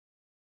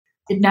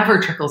it never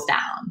trickles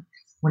down.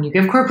 When you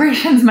give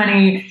corporations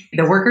money,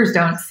 the workers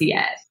don't see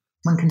it.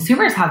 When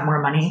consumers have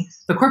more money,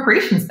 the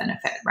corporations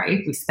benefit,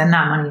 right? We spend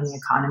that money in the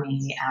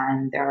economy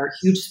and there are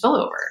huge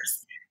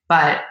spillovers.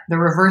 But the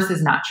reverse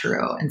is not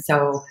true. And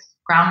so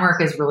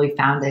Groundwork is really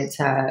founded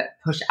to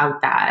push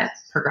out that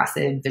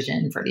progressive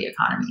vision for the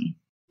economy.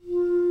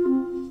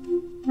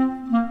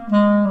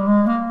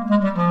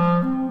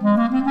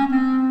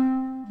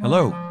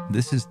 Hello,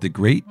 this is the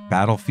Great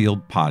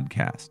Battlefield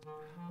Podcast.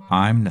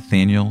 I'm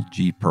Nathaniel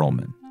G.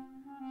 Perlman.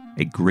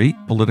 A great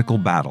political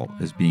battle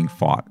is being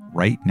fought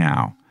right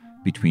now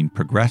between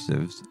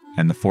progressives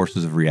and the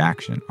forces of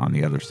reaction on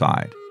the other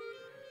side.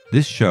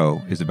 This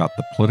show is about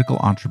the political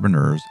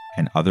entrepreneurs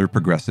and other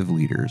progressive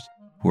leaders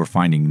who are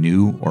finding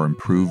new or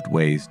improved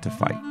ways to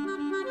fight.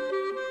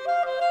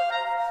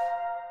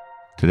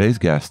 Today's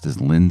guest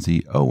is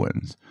Lindsay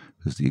Owens,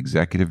 who's the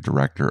executive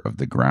director of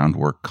the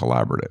Groundwork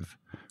Collaborative,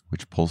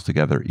 which pulls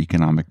together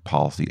economic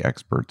policy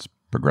experts,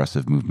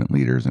 progressive movement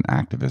leaders, and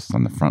activists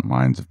on the front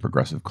lines of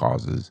progressive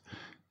causes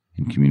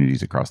in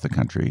communities across the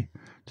country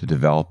to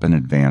develop and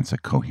advance a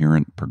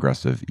coherent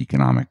progressive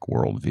economic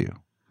worldview.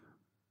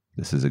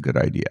 This is a good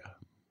idea.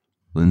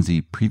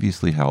 Lindsay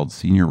previously held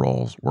senior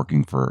roles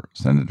working for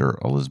Senator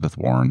Elizabeth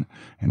Warren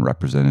and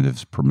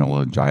Representatives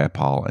Pramila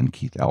Jayapal and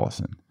Keith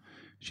Ellison.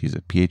 She's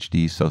a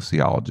PhD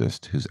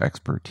sociologist whose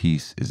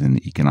expertise is in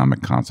the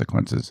economic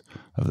consequences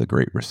of the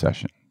Great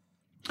Recession.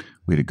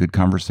 We had a good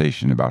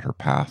conversation about her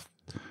path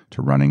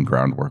to running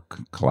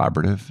Groundwork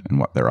Collaborative and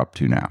what they're up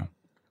to now.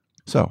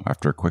 So,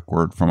 after a quick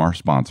word from our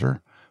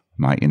sponsor,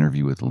 my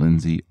interview with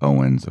Lindsay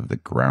Owens of the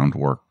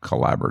Groundwork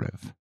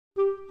Collaborative.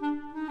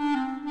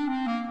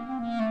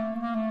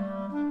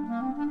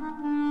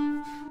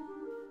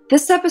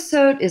 This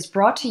episode is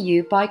brought to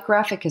you by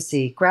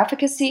Graphicacy.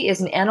 Graphicacy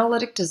is an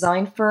analytic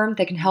design firm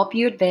that can help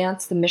you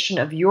advance the mission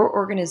of your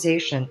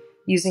organization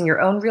using your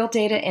own real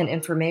data and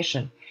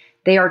information.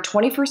 They are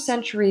 21st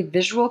century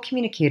visual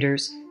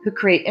communicators who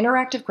create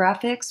interactive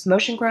graphics,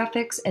 motion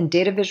graphics, and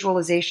data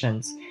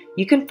visualizations.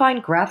 You can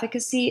find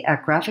Graphicacy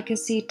at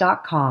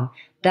graphicacy.com.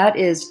 That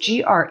is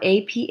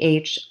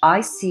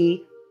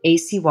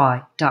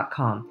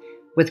GRAPHICACY.com.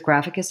 With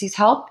Graphicacy's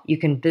help, you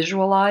can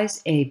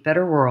visualize a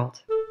better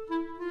world.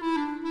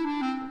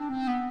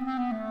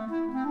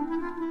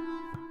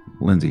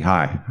 Lindsay,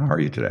 hi. How are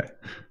you today?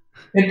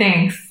 Good,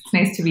 thanks. It's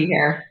nice to be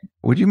here.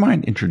 Would you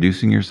mind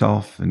introducing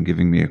yourself and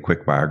giving me a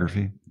quick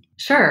biography?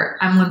 Sure.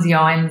 I'm Lindsay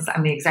Owens.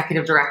 I'm the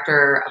executive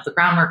director of the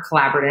Groundwork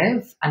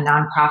Collaborative, a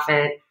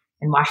nonprofit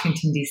in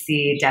Washington,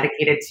 D.C.,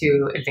 dedicated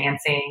to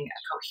advancing a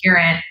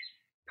coherent,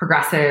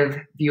 progressive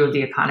view of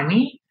the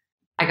economy.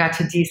 I got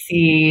to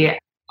D.C.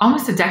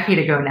 almost a decade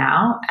ago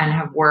now and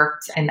have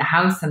worked in the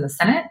House and the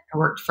Senate. I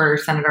worked for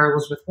Senator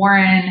Elizabeth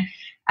Warren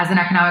as an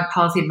economic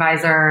policy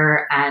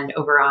advisor and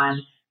over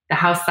on the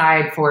House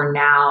side for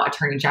now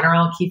Attorney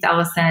General Keith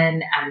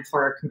Ellison and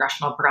for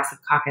Congressional Progressive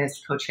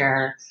Caucus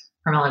co-chair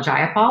Pramila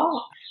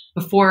Jayapal.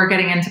 Before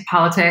getting into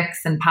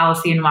politics and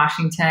policy in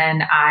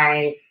Washington,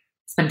 I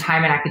spent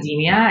time in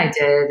academia. I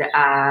did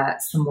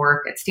some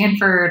work at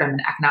Stanford. I'm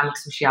an economic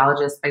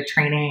sociologist by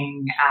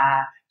training.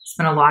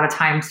 Spent a lot of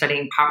time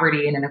studying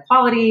poverty and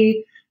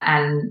inequality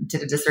and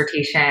did a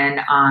dissertation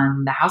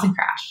on the housing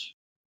crash.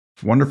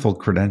 Wonderful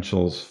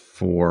credentials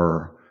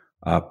for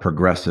a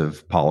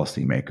progressive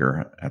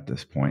policymaker at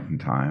this point in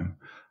time.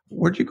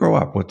 Where'd you grow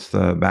up? What's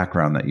the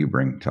background that you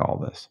bring to all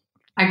this?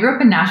 I grew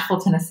up in Nashville,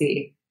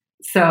 Tennessee.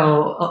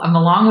 So I'm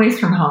a long ways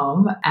from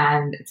home,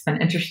 and it's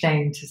been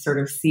interesting to sort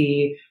of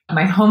see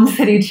my home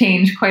city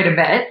change quite a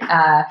bit.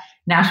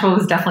 Nashville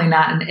was definitely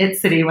not an it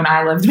city when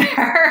I lived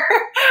there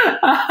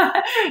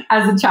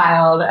as a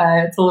child.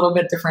 It's a little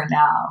bit different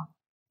now.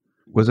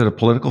 Was it a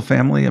political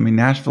family? I mean,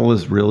 Nashville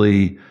is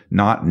really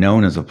not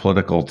known as a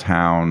political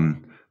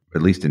town,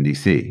 at least in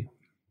D.C.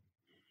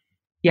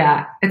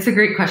 Yeah, it's a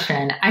great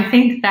question. I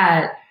think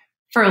that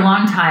for a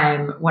long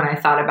time, when I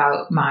thought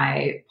about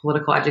my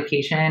political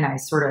education, I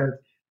sort of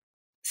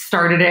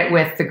started it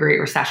with the Great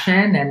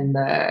Recession and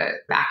the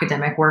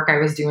academic work I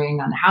was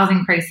doing on the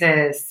housing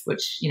crisis,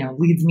 which,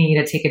 leads me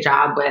to take a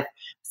job with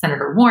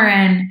Senator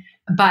Warren.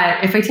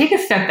 But if I take a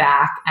step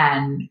back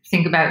and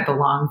think about the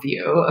long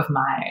view of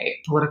my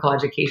political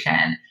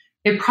education,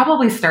 it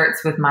probably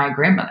starts with my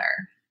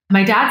grandmother.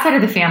 My dad's side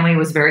of the family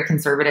was very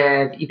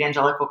conservative,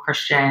 evangelical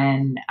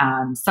Christian,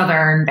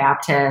 Southern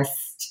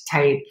Baptist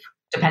type,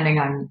 depending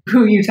on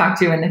who you talk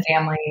to in the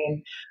family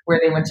and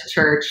where they went to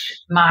church.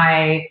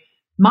 My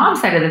mom's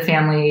side of the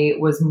family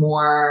was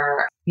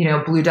more,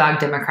 blue dog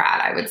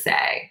Democrat, I would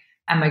say.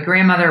 And my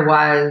grandmother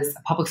was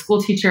a public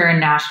school teacher in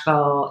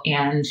Nashville,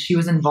 and she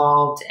was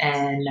involved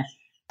in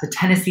the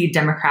Tennessee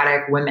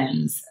Democratic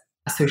Women's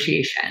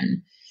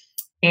Association.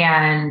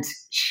 And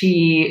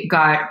she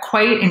got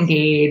quite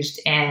engaged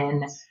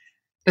in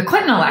the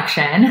Clinton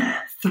election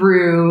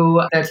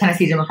through the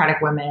Tennessee Democratic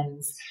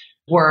Women's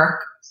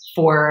work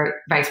for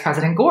Vice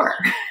President Gore.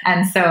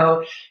 And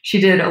so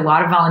she did a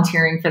lot of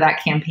volunteering for that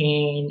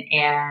campaign.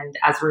 And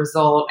as a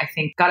result, I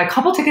think got a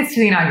couple tickets to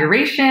the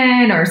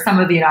inauguration or some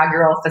of the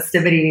inaugural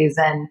festivities.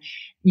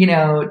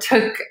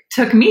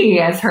 took me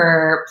as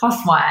her plus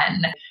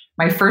one.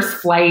 My first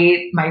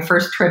flight, my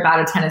first trip out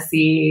of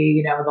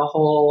Tennessee, the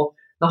whole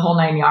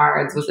 9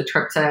 yards was a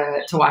trip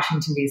to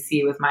Washington,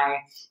 D.C. with my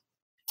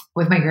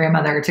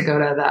grandmother to go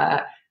to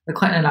the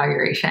Clinton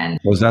inauguration.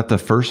 Was that the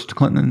first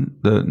Clinton,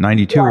 the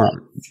 92?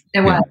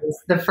 It was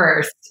the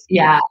first.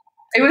 Yeah.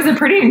 It was a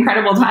pretty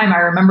incredible time. I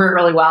remember it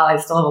really well. I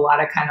still have a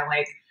lot of kind of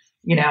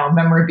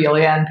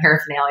memorabilia and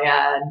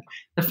paraphernalia, and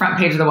the front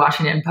page of the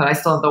Washington Post. I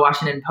still have the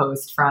Washington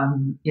Post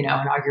from,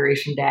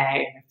 inauguration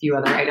day and a few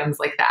other items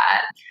like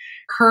that.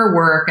 Her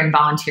work and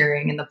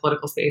volunteering in the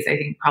political space, I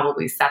think,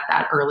 probably set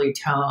that early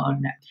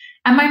tone.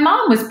 And my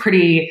mom was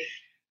pretty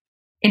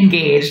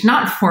engaged,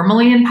 not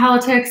formally in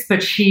politics,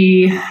 but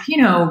she,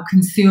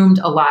 consumed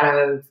a lot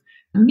of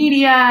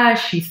media.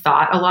 She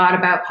thought a lot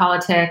about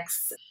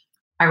politics.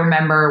 I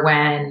remember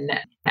when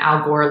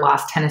Al Gore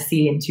lost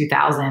Tennessee in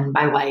 2000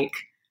 by it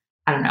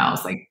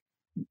was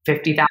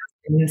 50,000,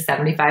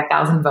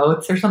 75,000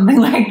 votes or something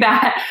like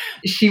that.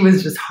 She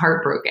was just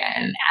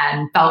heartbroken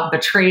and felt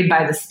betrayed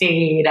by the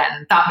state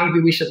and thought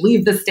maybe we should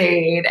leave the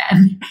state.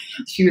 And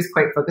she was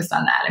quite focused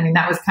on that. I mean,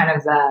 that was kind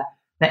of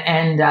the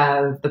end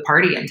of the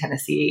party in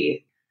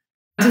Tennessee.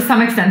 To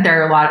some extent,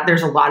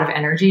 there's a lot of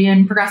energy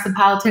in progressive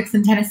politics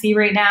in Tennessee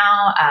right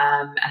now.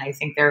 And I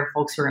think there are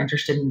folks who are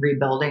interested in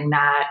rebuilding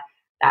that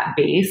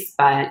base,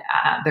 but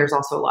there's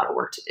also a lot of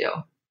work to do.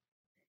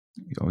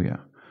 Oh, yeah.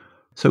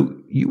 So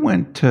you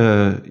went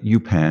to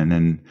UPenn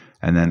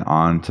and then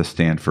on to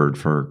Stanford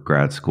for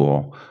grad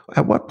school.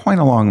 At what point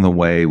along the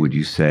way would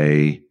you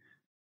say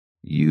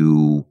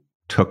you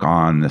took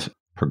on this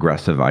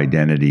progressive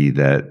identity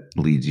that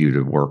leads you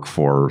to work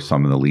for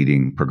some of the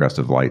leading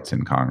progressive lights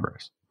in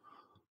Congress?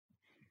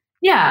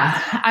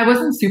 Yeah, I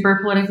wasn't super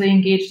politically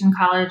engaged in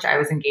college. I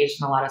was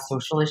engaged in a lot of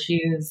social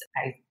issues.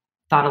 I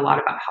thought a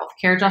lot about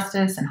healthcare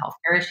justice and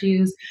healthcare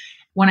issues.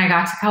 When I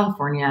got to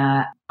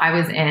California, I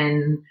was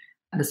in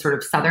the sort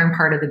of southern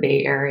part of the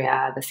Bay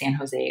Area, the San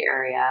Jose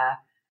area,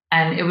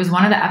 and it was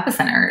one of the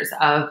epicenters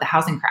of the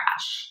housing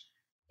crash.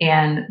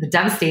 And the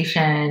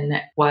devastation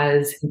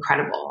was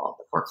incredible.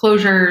 The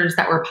foreclosures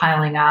that were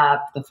piling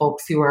up, the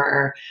folks who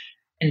were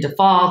in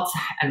default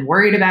and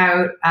worried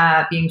about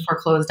being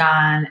foreclosed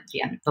on,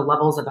 the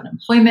levels of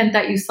unemployment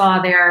that you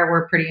saw there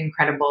were pretty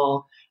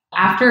incredible.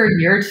 After a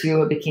year or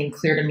two, it became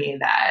clear to me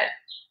that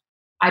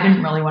I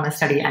didn't really want to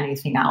study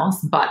anything else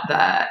but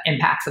the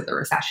impacts of the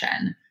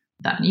recession,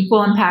 the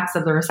unequal impacts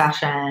of the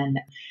recession.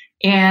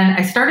 And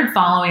I started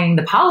following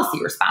the policy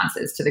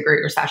responses to the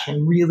Great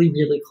Recession really,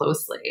 really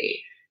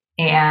closely.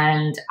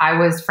 And I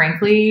was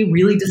frankly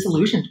really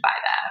disillusioned by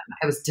them.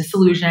 I was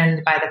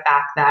disillusioned by the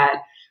fact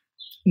that,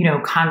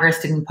 Congress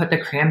didn't put the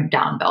cram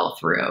down bill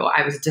through.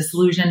 I was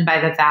disillusioned by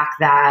the fact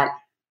that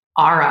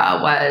ARA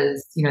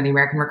was, the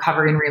American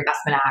Recovery and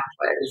Reinvestment Act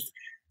was,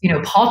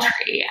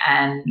 paltry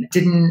and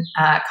didn't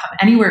come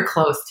anywhere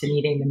close to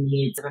meeting the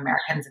needs of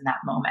Americans in that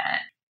moment.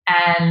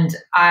 And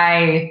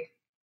I,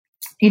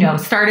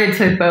 started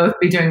to both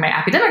be doing my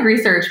academic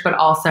research, but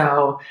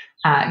also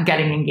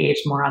getting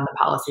engaged more on the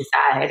policy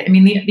side. I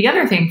mean, the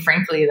other thing,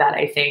 frankly, that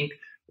I think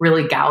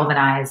really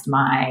galvanized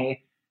my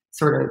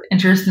sort of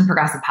interest in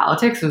progressive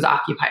politics was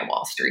Occupy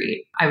Wall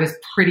Street. I was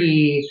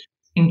pretty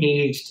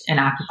engaged in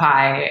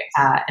Occupy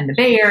in the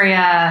Bay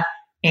Area.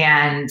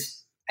 And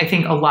I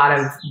think a lot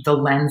of the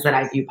lens that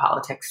I view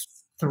politics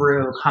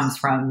through comes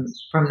from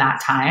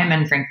that time.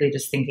 And frankly,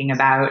 just thinking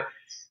about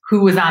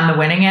who was on the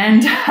winning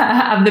end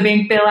of the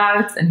bank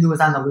bailouts and who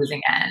was on the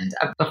losing end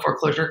of the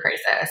foreclosure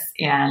crisis.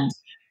 And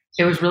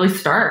it was really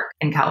stark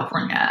in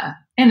California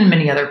and in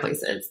many other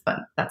places, but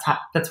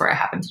that's where I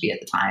happened to be at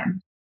the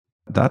time.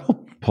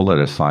 That'll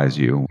politicize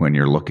you when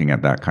you're looking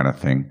at that kind of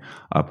thing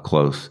up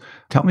close.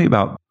 Tell me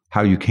about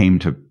how you came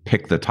to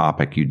pick the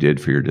topic you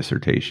did for your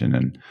dissertation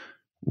and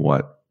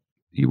what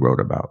you wrote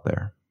about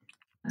there.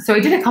 So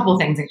I did a couple of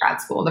things in grad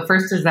school. The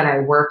first is that I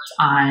worked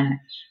on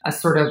a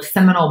sort of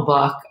seminal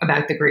book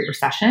about the Great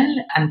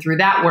Recession. And through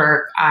that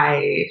work,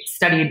 I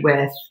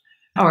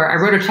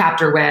wrote a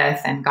chapter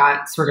with and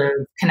got sort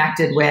of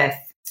connected with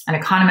an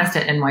economist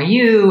at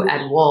NYU,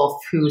 Ed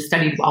Wolf, who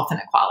studied wealth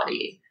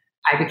inequality.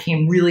 I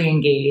became really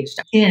engaged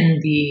in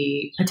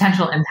the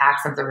potential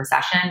impacts of the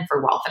recession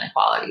for wealth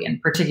inequality, in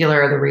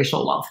particular, the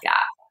racial wealth gap.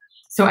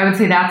 So I would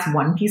say that's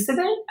one piece of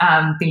it,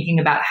 thinking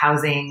about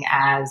housing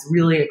as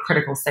really a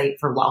critical site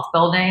for wealth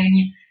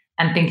building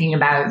and thinking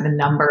about the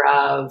number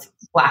of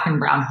Black and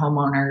brown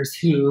homeowners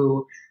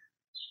who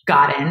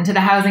got into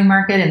the housing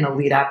market in the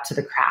lead up to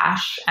the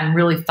crash and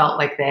really felt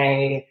like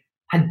they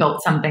had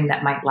built something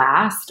that might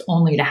last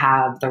only to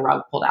have the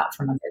rug pulled out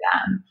from under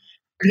them.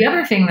 The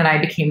other thing that I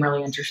became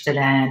really interested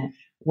in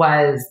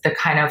was the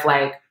kind of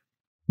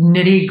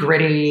nitty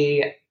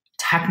gritty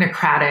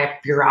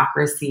technocratic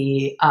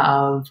bureaucracy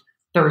of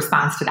the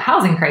response to the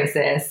housing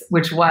crisis,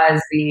 which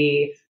was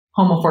the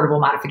Home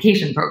Affordable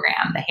Modification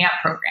Program, the HAMP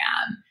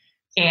program.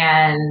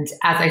 And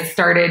as I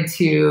started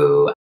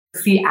to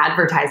see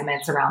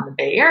advertisements around the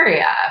Bay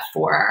Area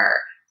for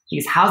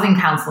these housing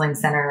counseling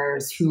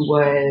centers who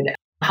would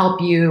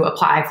help you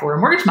apply for a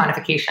mortgage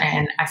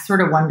modification, I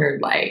sort of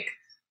wondered, like,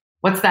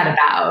 what's that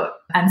about?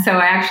 And so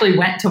I actually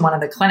went to one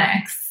of the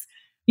clinics.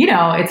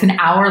 It's an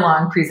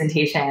hour-long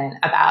presentation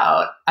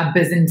about a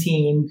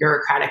Byzantine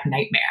bureaucratic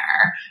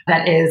nightmare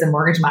that is a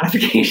mortgage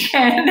modification.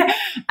 And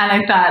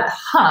I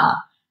thought,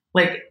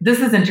 like, this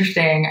is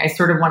interesting. I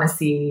sort of want to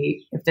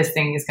see if this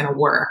thing is going to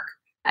work.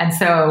 And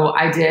so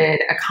I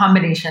did a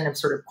combination of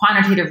sort of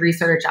quantitative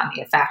research on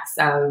the effects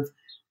of,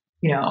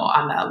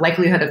 on the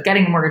likelihood of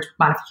getting a mortgage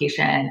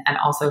modification, and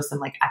also some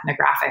like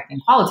ethnographic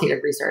and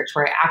qualitative research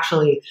where I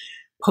actually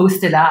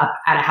posted up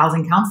at a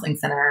housing counseling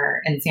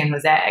center in San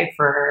Jose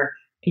for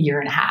a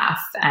year and a half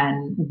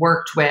and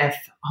worked with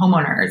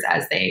homeowners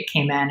as they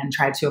came in and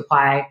tried to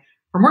apply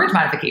for mortgage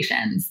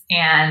modifications.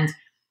 And,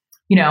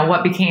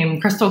 what became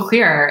crystal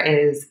clear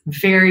is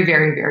very,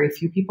 very, very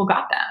few people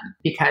got them,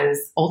 because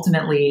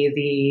ultimately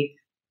the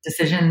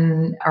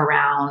decision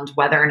around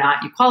whether or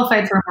not you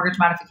qualified for a mortgage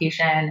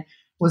modification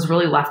was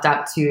really left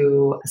up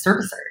to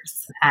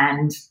servicers.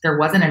 And there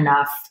wasn't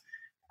enough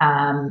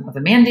of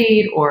a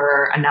mandate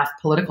or enough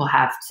political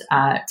heft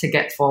to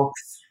get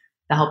folks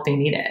the help they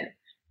needed.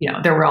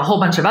 There were a whole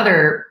bunch of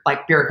other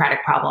like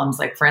bureaucratic problems.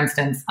 Like, for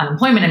instance,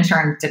 unemployment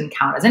insurance didn't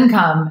count as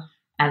income.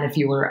 And if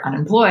you were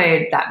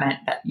unemployed, that meant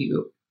that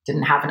you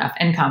didn't have enough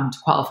income to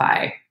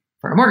qualify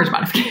for a mortgage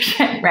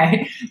modification,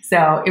 right?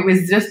 So it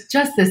was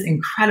just this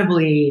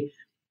incredibly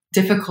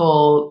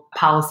difficult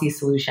policy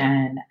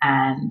solution.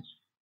 And,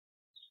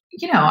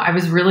 I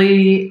was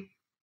really,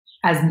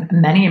 as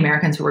many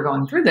Americans who were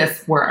going through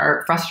this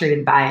were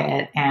frustrated by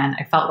it. And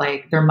I felt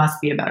like there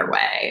must be a better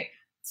way.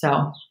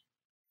 So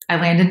I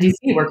landed in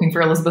DC working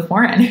for Elizabeth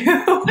Warren,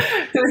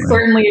 who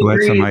certainly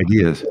agrees, some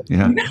ideas.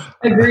 Yeah.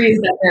 agrees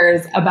that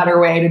there's a better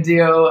way to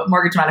do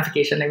mortgage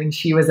modification. I mean,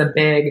 she was a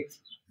big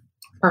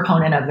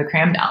proponent of the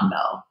cram down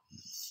bill.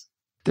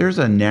 There's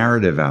a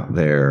narrative out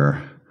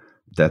there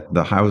that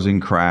the housing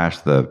crash,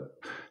 the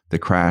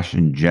crash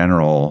in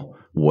general,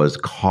 was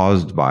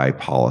caused by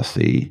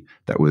policy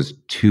that was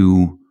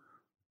too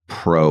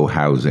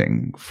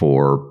pro-housing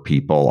for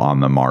people on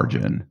the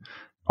margin.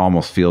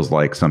 Almost feels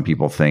like some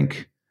people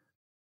think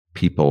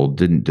people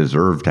didn't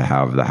deserve to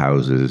have the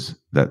houses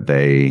that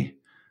they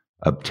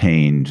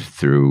obtained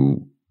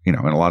through, in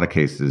a lot of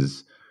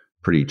cases,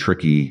 pretty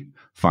tricky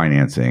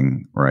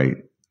financing, right?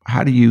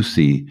 How do you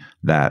see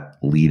that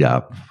lead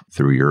up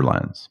through your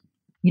lens?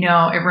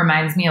 It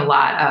reminds me a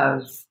lot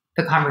of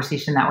the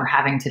conversation that we're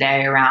having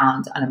today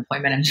around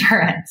unemployment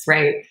insurance,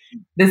 right?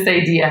 This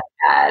idea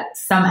that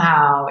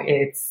somehow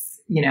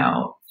it's,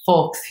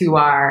 folks who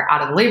are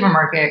out of the labor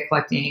market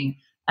collecting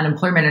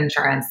unemployment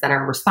insurance that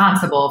are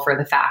responsible for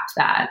the fact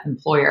that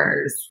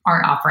employers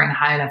aren't offering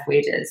high enough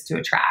wages to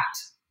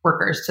attract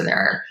workers to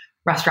their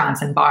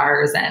restaurants and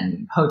bars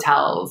and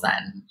hotels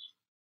and,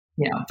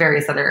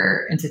 various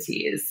other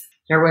entities.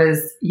 There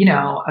was,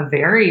 a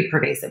very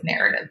pervasive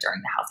narrative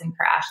during the housing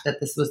crash that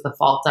this was the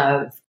fault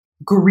of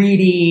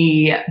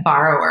greedy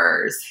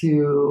borrowers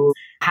who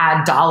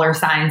had dollar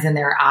signs in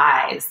their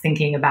eyes,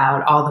 thinking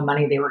about all the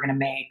money they were going to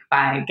make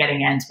by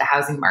getting into the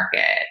housing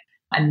market.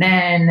 And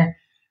then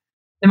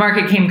the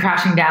market came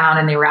crashing down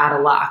and they were out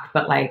of luck.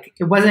 But like,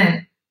 it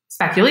wasn't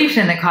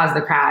speculation that caused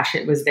the crash.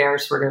 It was their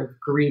sort of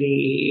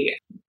greedy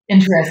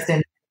interest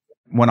in.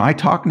 When I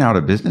talk now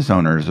to business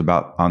owners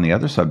about on the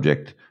other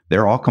subject,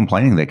 they're all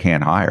complaining they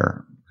can't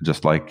hire,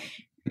 just like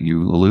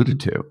you alluded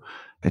to.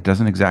 It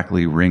doesn't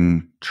exactly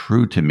ring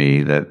true to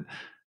me that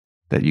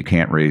you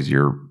can't raise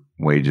your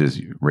wages,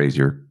 raise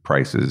your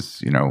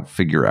prices,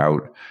 figure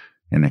out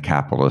in a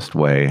capitalist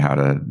way how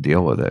to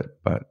deal with it.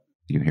 But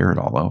you hear it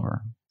all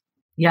over.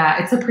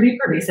 Yeah, it's a pretty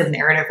pervasive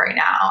narrative right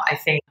now. I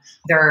think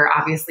there are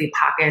obviously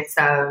pockets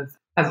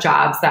of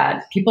jobs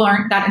that people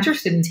aren't that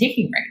interested in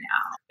taking right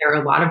now. There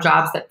are a lot of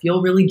jobs that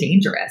feel really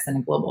dangerous in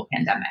a global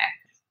pandemic.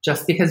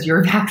 Just because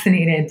you're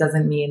vaccinated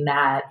doesn't mean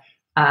that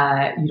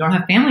you don't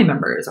have family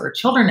members or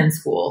children in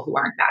school who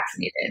aren't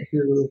vaccinated,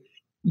 who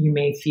you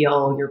may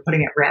feel you're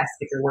putting at risk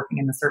if you're working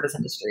in the service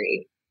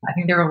industry. I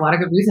think there are a lot of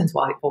good reasons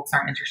why folks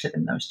aren't interested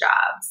in those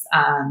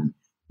jobs.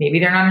 Maybe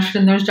they're not interested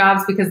in those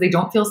jobs because they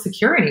don't feel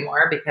secure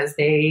anymore, because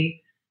they,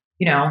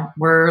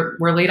 were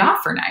laid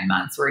off for 9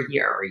 months or a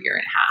year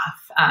and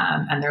a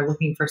half, and they're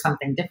looking for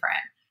something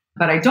different.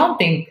 But I don't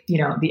think,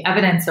 the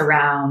evidence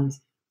around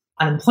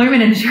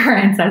unemployment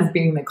insurance as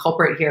being the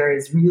culprit here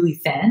is really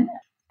thin.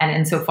 And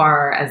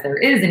insofar as there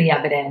is any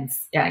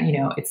evidence,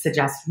 it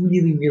suggests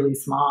really, really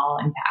small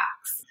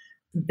impacts.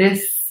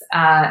 This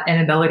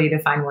inability to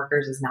find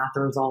workers is not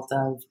the result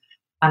of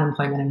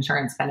unemployment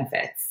insurance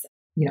benefits,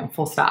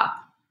 full stop.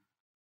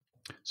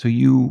 So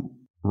you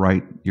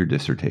write your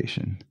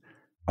dissertation.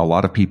 A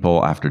lot of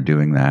people, after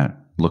doing that,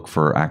 look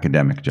for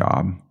academic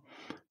job.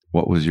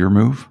 What was your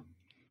move?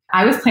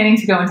 I was planning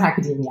to go into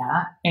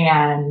academia,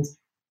 and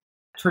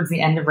towards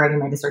the end of writing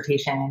my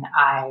dissertation,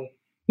 I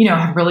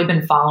have really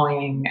been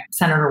following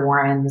Senator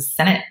Warren's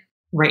Senate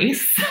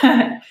race.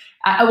 I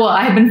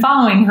had been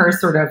following her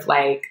sort of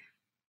like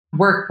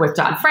work with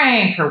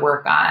Dodd-Frank, her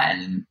work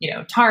on,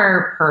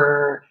 TARP,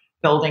 her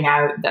building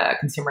out the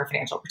Consumer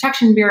Financial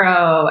Protection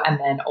Bureau, and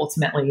then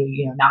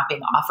ultimately, not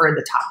being offered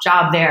the top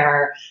job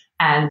there,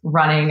 and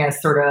running a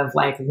sort of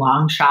like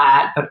long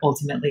shot, but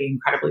ultimately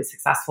incredibly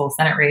successful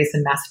Senate race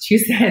in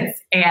Massachusetts.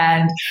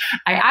 And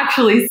I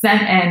actually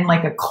sent in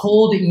like a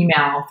cold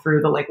email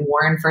through the like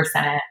Warren for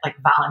Senate like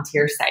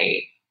volunteer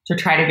site to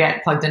try to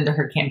get plugged into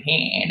her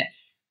campaign,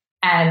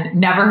 and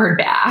never heard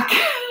back.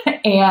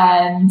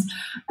 And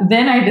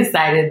then I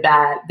decided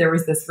that there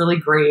was this really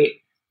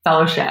great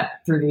fellowship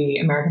through the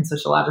American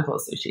Sociological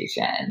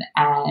Association.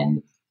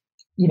 And,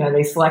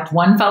 they select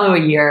one fellow a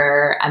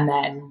year. And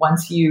then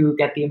once you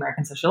get the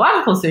American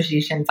Sociological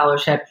Association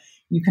fellowship,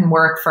 you can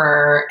work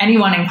for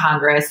anyone in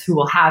Congress who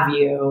will have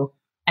you.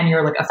 And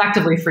you're like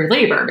effectively free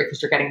labor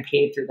because you're getting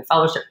paid through the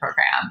fellowship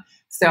program.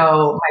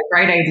 So my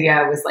bright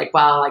idea was like,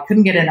 well, I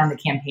couldn't get in on the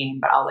campaign,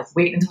 but I'll like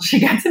wait until she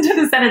gets into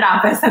the Senate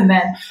office, and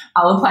then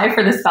I'll apply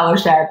for this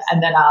fellowship,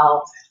 and then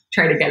I'll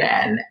try to get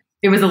in.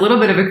 It was a little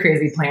bit of a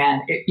crazy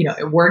plan.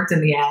 It worked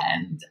in the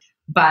end,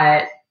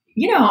 but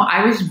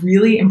I was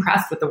really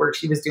impressed with the work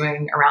she was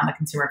doing around the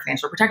Consumer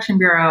Financial Protection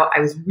Bureau. I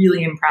was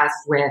really impressed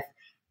with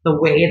the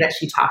way that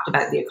she talked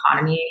about the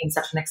economy in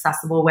such an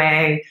accessible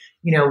way.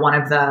 One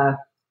of the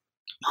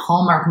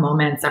hallmark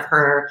moments of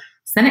her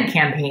Senate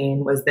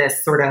campaign was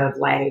this sort of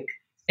like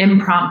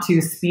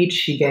impromptu speech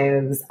she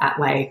gives at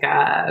like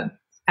I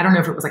don't know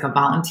if it was like a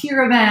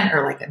volunteer event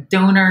or like a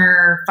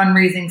donor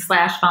fundraising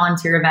 /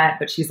 volunteer event,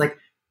 but she's like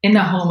in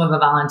the home of a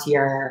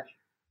volunteer.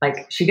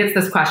 Like she gets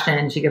this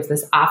question, she gives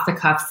this off the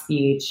cuff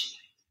speech,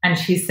 and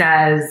she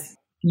says,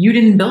 "You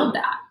didn't build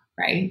that,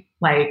 right?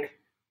 Like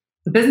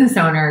the business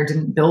owner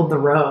didn't build the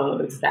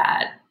roads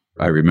that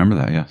I remember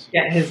that, yes.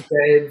 Get his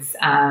goods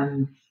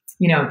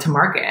to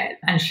market."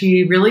 And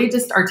she really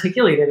just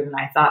articulated, and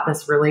I thought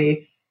this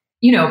really,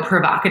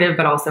 provocative,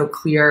 but also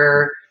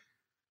clear,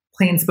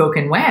 plain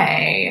spoken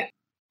way,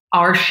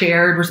 our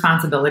shared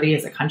responsibility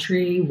as a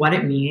country, what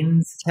it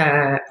means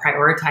to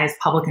prioritize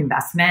public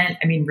investment.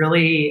 I mean,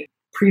 really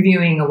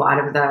previewing a lot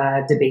of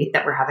the debate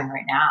that we're having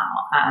right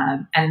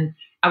now. And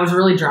I was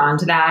really drawn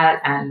to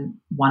that and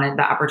wanted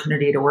the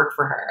opportunity to work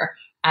for her.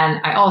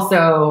 And I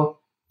also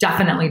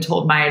definitely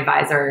told my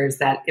advisors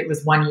that it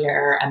was 1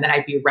 year and then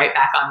I'd be right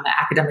back on the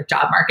academic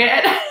job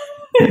market.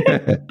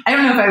 I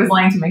don't know if I was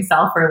lying to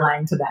myself or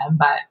lying to them,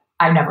 but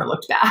I never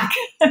looked back.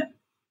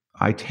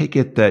 I take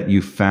it that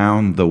you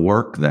found the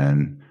work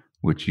then,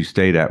 which you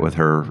stayed at with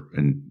her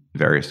in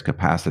various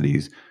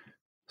capacities,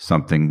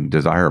 something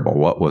desirable.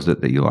 What was it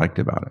that you liked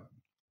about it?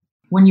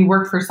 When you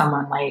work for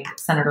someone like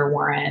Senator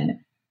Warren,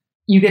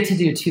 you get to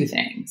do two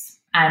things.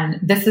 And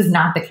this is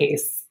not the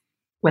case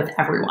with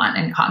everyone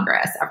in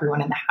Congress,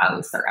 everyone in the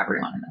House, or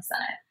everyone in the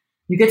Senate.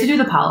 You get to do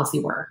the policy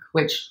work,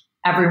 which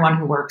everyone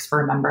who works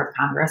for a member of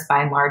Congress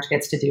by and large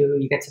gets to do.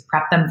 You get to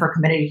prep them for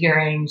committee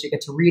hearings. You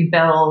get to read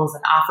bills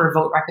and offer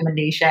vote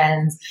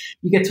recommendations.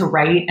 You get to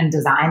write and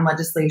design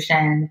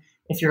legislation.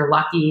 If you're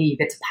lucky, you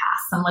get to pass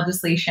some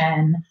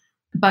legislation.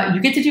 But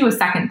you get to do a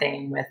second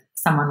thing with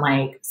someone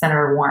like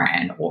Senator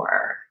Warren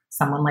or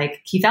someone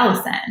like Keith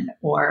Ellison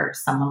or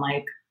someone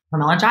like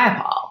Pramila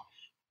Jayapal,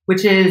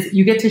 which is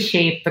you get to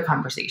shape the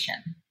conversation.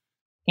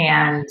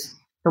 And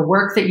the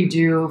work that you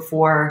do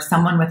for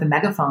someone with a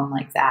megaphone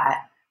like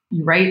that,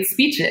 you write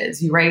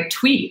speeches, you write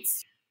tweets,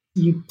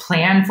 you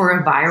plan for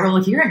a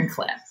viral hearing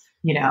clip,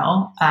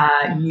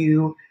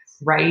 you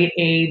write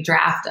a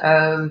draft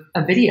of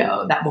a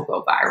video that will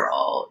go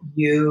viral.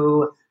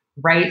 You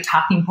write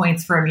talking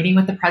points for a meeting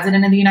with the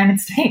President of the United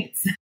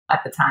States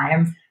at the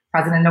time,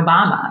 President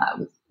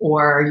Obama,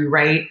 or you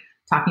write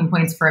talking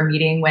points for a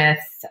meeting with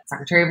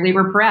Secretary of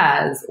Labor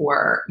Perez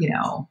or,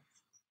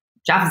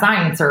 Jeff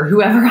Zients or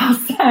whoever else,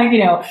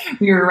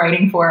 we were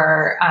writing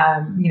for,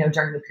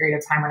 during the period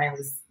of time when I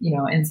was,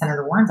 in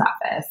Senator Warren's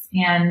office.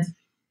 And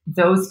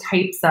those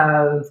types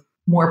of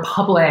more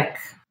public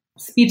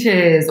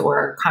speeches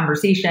or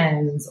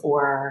conversations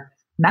or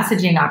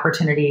messaging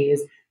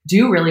opportunities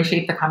do really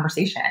shape the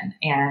conversation.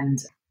 And,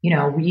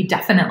 we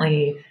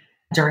definitely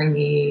during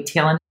the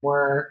tail end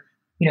were,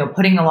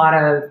 putting a lot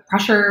of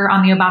pressure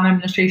on the Obama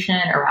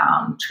administration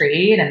around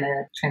trade and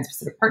the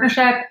Trans-Pacific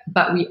Partnership.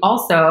 But we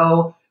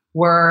also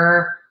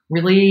were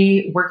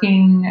really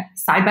working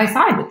side by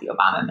side with the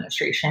Obama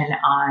administration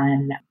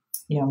on,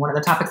 one of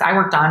the topics I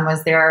worked on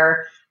was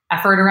their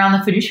effort around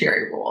the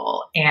fiduciary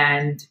rule.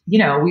 And,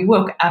 we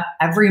woke up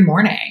every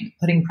morning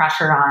putting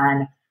pressure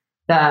on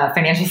the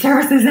financial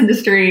services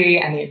industry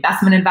and the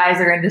investment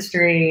advisor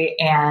industry.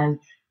 And,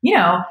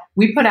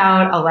 we put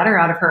out a letter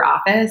out of her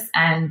office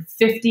and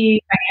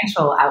 50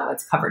 financial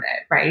outlets covered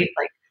it, right?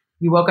 Like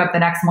you woke up the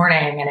next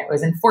morning and it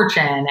was in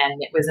Fortune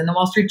and it was in the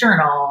Wall Street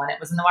Journal and it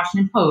was in the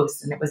Washington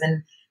Post and it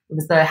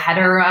was the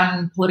header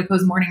on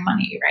Politico's Morning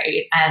Money,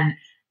 right? And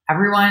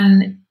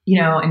everyone,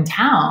 in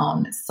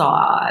town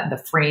saw the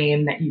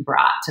frame that you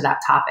brought to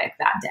that topic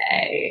that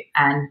day.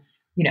 And,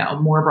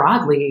 more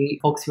broadly,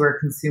 folks who are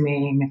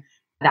consuming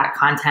that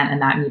content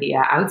and that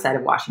media outside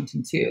of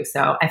Washington too.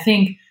 So I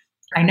think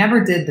I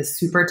never did the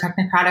super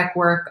technocratic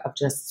work of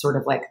just sort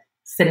of like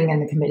sitting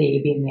in the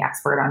committee, being the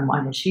expert on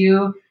one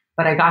issue.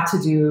 but I got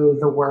to do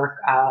the work,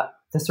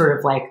 the sort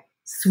of like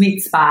sweet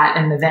spot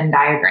in the Venn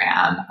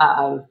diagram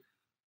of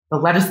the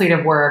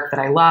legislative work that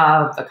I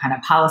love, the kind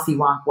of policy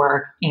wonk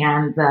work,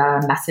 and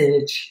the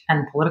message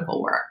and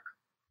political work.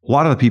 A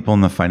lot of the people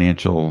in the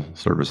financial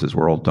services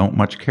world don't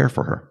much care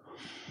for her.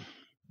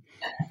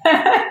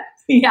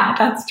 Yeah,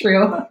 that's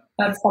true.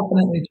 That's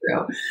definitely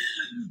true.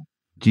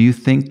 Do you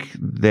think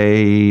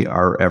they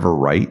are ever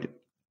right,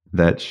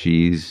 that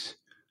she's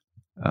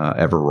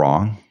ever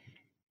wrong?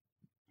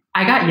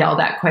 I got yelled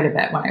at quite a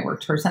bit when I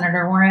worked for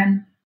Senator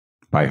Warren.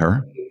 By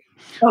her?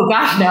 Oh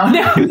gosh, no.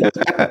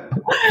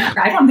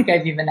 I don't think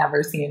I've even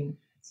ever seen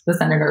the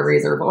senator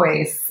raise her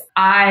voice.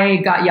 I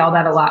got yelled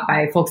at a lot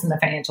by folks in the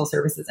financial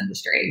services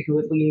industry who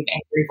would leave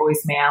angry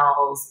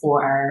voicemails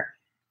or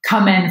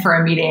come in for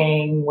a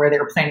meeting where they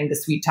were planning to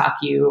sweet talk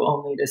you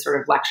only to sort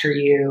of lecture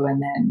you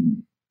and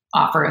then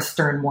offer a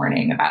stern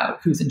warning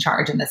about who's in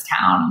charge in this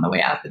town on the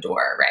way out the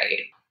door, right?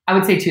 I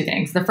would say two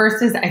things. The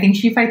first is I think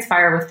she fights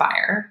fire with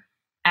fire.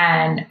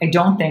 And I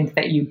don't think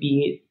that you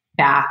beat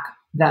back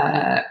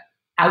the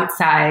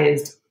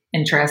outsized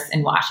interest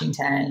in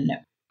Washington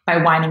by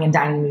whining and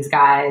dining these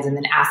guys and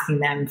then asking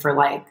them for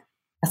like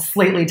a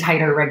slightly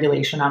tighter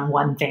regulation on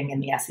one thing in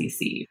the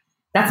SEC.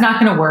 That's not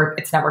going to work.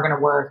 It's never going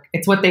to work.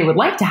 It's what they would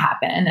like to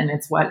happen. And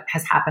it's what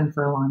has happened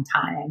for a long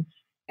time.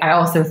 I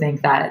also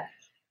think that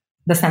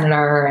the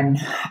senator, and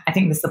I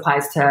think this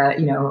applies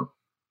to,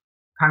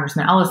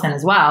 Congressman Ellison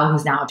as well,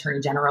 who's now Attorney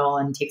General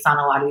and takes on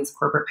a lot of these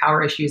corporate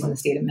power issues in the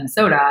state of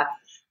Minnesota.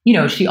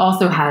 She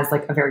also has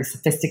like a very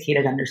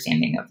sophisticated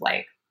understanding of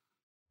like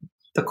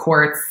the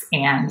courts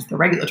and the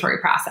regulatory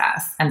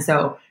process. And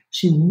so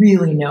she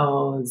really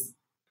knows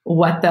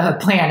what the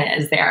plan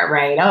is there,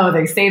 right? Oh,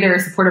 they say they're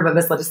supportive of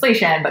this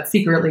legislation, but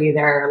secretly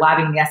they're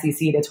lobbying the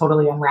SEC to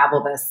totally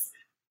unravel this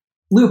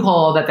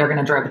loophole that they're going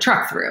to drive a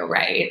truck through,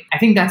 right? I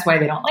think that's why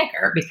they don't like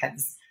her,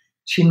 because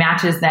she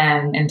matches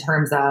them in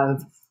terms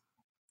of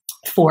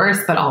force,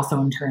 but also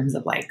in terms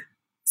of like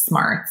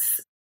smarts.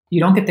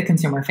 You don't get the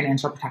Consumer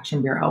Financial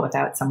Protection Bureau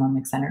without someone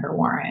like Senator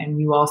Warren.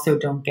 You also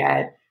don't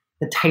get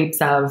the types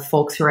of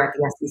folks who are at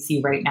the SEC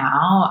right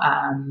now,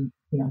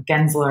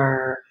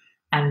 Gensler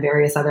and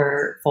various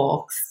other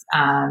folks.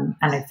 And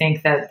I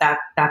think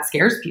that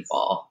scares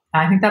people.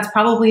 And I think that's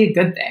probably a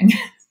good thing.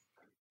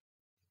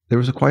 There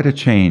was quite a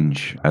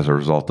change as a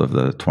result of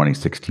the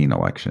 2016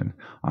 election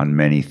on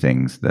many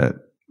things that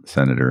the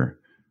Senator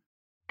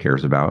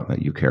cares about,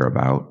 that you care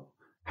about.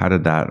 How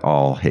did that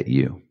all hit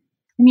you?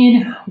 I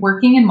mean,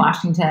 working in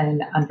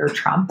Washington under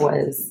Trump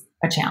was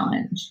a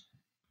challenge.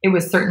 It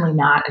was certainly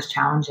not as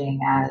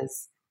challenging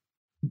as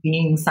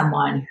being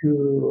someone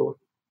who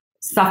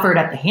suffered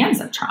at the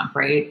hands of Trump,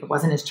 right? It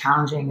wasn't as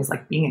challenging as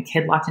like being a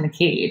kid locked in a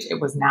cage.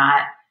 It was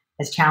not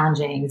as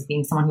challenging as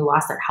being someone who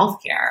lost their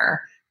healthcare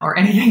or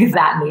anything of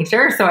that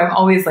nature. So I'm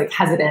always like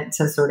hesitant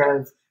to sort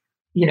of,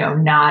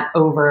 not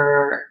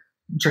over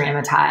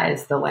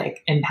dramatize the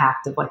like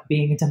impact of like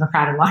being a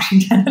Democrat in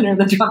Washington under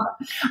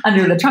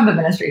the Trump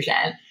administration.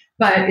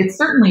 But it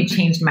certainly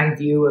changed my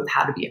view of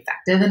how to be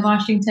effective in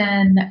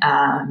Washington,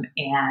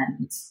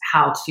 and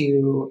how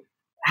to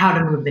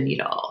move the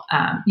needle.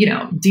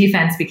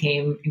 Defense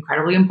became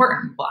incredibly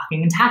important.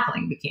 Blocking and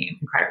tackling became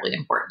incredibly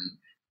important.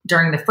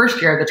 During the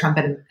first year of the Trump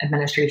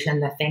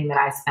administration, the thing that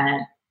I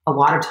spent a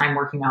lot of time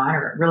working on,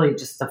 or really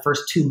just the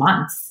first 2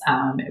 months,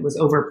 it was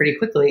over pretty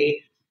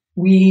quickly.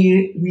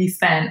 We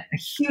spent a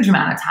huge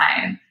amount of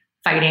time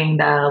fighting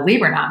the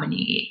labor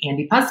nominee,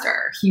 Andy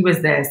Puzder. He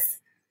was this,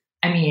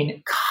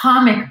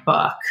 comic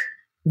book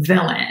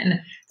villain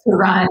to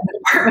run the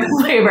Department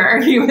of Labor.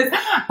 He was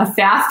a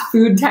fast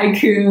food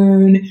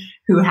tycoon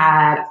who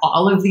had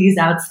all of these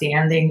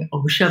outstanding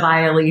OSHA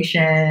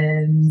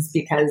violations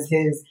because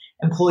his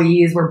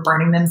employees were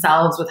burning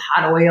themselves with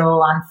hot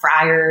oil on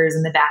fryers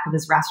in the back of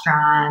his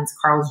restaurants,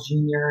 Carl's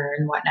Jr.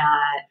 and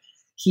whatnot.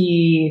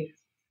 He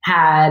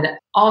had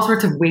all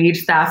sorts of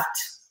wage theft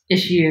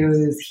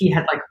issues. He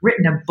had like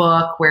written a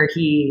book where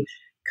he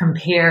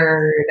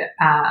compared,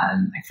 I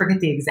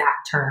forget the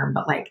exact term,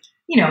 but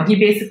he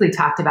basically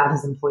talked about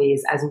his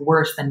employees as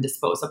worse than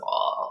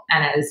disposable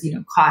and as,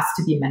 costs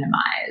to be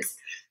minimized.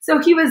 So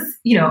he was,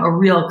 a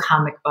real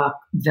comic book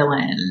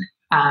villain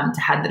to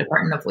head the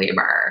Department of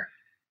Labor,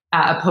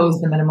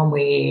 opposed the minimum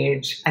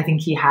wage. I think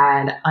he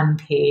had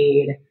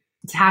unpaid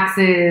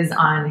taxes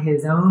on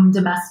his own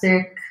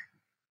domestic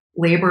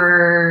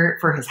labor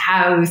for his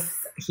house.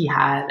 He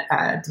had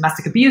a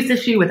domestic abuse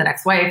issue with an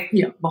ex-wife,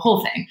 the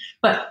whole thing.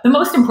 But the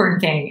most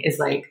important thing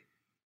is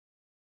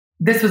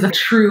this was a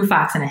true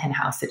fox in a hen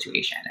house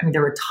situation.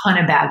 There were a ton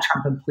of bad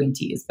Trump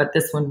appointees, but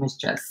this one was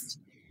just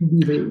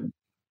really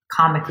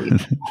comically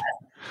bad.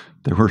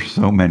 There were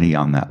so many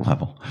on that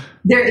level.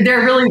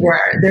 There really were.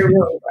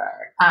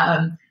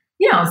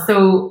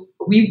 So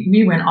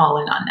we went all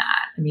in on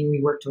that. We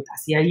worked with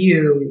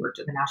SEIU, we worked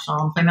with the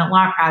National Employment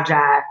Law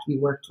Project, we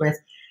worked with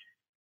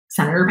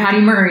Senator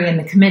Patty Murray in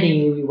the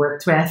committee, we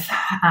worked with,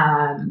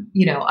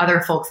 other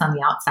folks on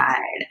the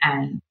outside,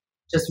 and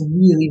just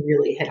really,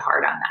 really hit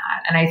hard on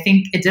that. And I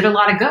think it did a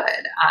lot of good.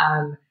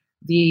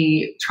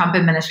 the Trump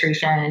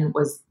administration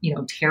was,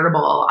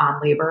 terrible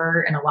on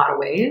labor in a lot of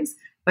ways,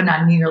 but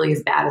not nearly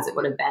as bad as it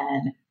would have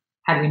been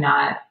had we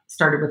not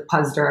started with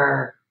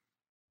Puzder,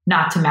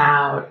 knocked him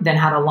out, then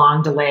had a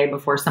long delay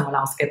before someone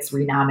else gets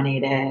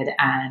renominated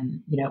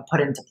and,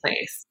 put into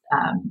place.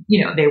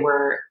 They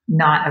were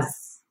not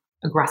as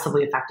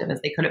aggressively effective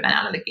as they could have been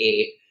out of the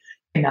gate.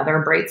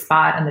 Another bright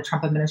spot in the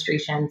Trump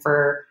administration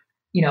for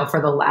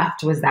the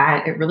left was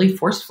that it really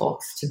forced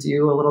folks to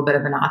do a little bit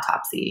of an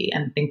autopsy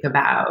and think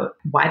about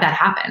why that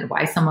happened,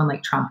 why someone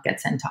like Trump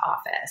gets into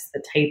office,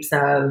 the types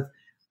of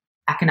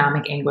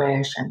economic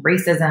anguish and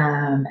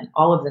racism and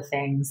all of the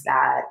things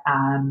that,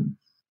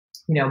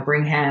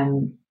 bring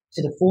him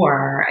to the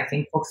fore. I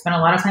think folks spent a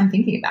lot of time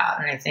thinking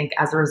about. And I think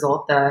as a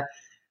result, the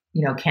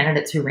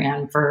candidates who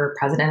ran for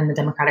president in the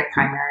Democratic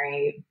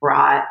primary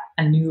brought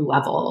a new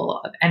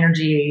level of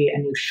energy, a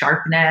new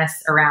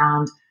sharpness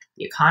around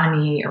the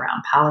economy,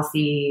 around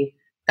policy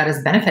that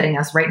is benefiting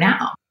us right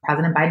now.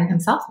 President Biden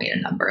himself made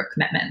a number of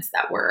commitments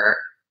that we're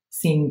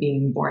seeing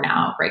being borne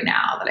out right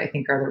now that I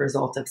think are the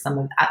result of some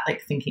of that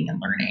thinking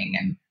and learning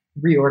and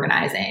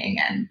reorganizing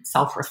and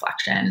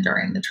self-reflection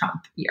during the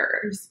Trump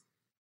years.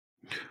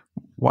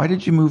 Why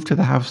did you move to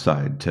the House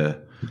side, to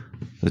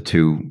the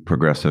two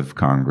progressive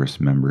Congress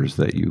members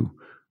that you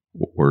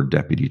were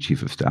deputy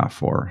chief of staff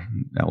for,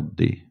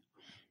 LD?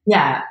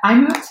 Yeah, I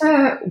moved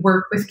to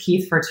work with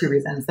Keith for two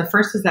reasons. The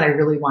first is that I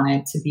really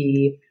wanted to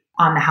be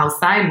on the House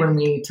side when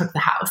we took the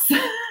House.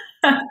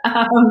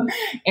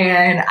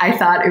 And I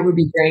thought it would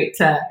be great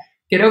to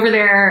get over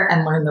there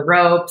and learn the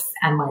ropes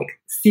and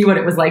see what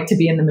it was like to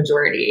be in the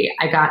majority.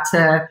 I got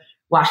to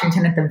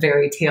Washington at the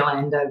very tail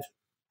end of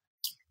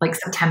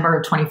September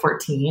of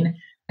 2014,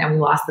 and we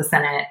lost the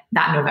Senate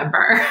that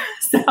November.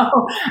 So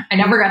I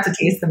never got to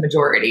taste the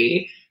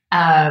majority.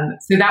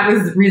 So that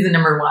was reason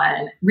number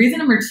one. Reason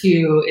number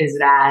two is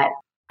that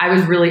I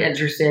was really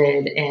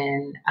interested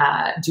in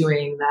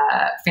doing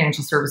the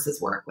financial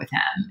services work with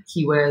him.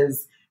 He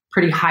was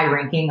pretty high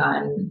ranking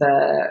on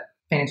the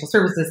Financial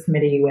Services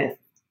Committee with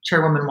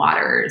Chairwoman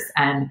Waters,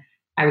 and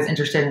I was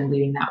interested in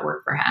leading that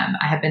work for him.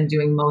 I have been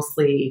doing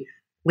mostly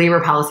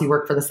labor policy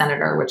work for the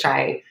senator, which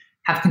I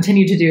have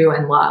continued to do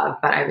and love,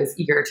 but I was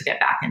eager to get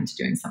back into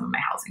doing some of my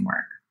housing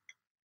work.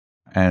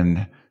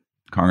 And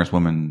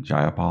Congresswoman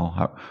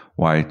Jayapal,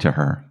 why to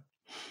her?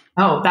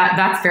 Oh,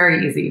 that's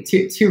very easy.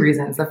 Two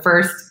reasons. The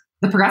first,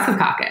 the Progressive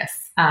Caucus.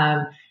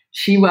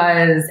 She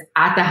was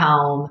at the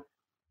helm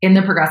in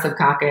the Progressive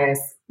Caucus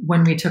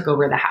when we took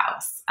over the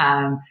House.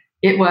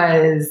 It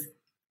was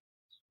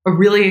a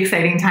really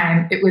exciting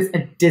time. It was a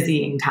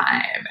dizzying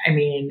time. I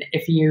mean,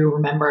 if you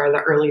remember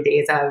the early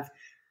days of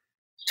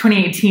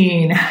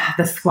 2018,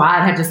 the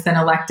squad had just been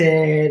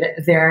elected.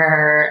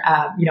 There,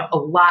 a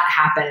lot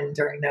happened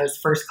during those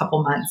first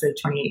couple months of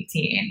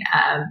 2018.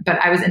 But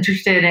I was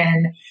interested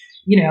in,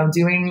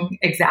 doing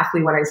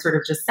exactly what I sort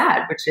of just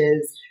said, which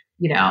is,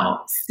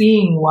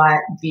 seeing what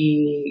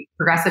the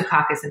Progressive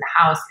Caucus in the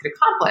House could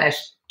accomplish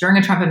during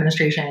a Trump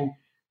administration,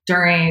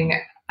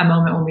 during a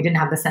moment when we didn't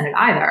have the Senate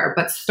either,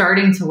 but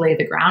starting to lay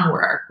the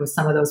groundwork with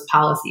some of those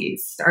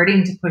policies,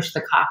 starting to push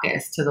the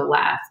caucus to the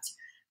left,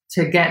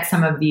 to get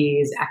some of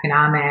these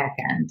economic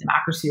and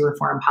democracy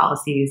reform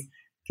policies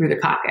through the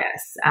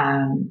caucus.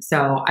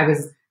 So I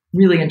was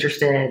really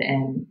interested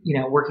in,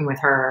 working with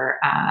her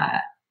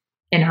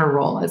in her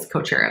role as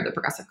co-chair of the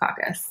Progressive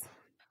Caucus.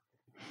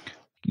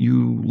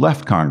 You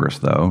left Congress,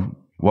 though.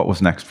 What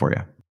was next for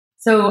you?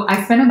 So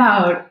I spent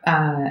about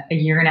a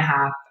year and a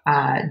half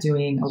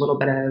doing a little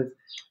bit of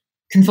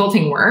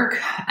consulting work.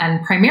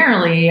 And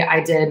primarily,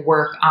 I did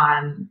work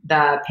on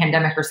the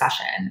pandemic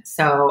recession.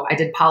 So I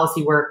did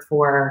policy work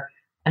for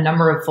a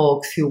number of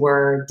folks who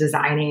were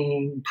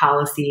designing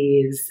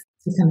policies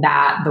to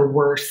combat the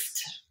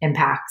worst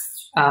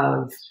impacts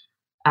of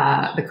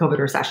the COVID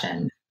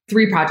recession.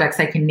 3 projects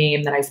I can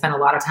name that I spent a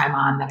lot of time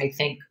on that I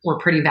think were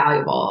pretty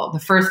valuable. The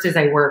first is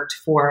I worked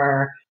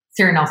for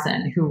Sarah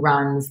Nelson, who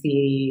runs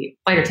the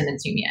Flight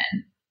Attendants Union.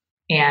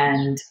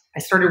 And I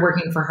started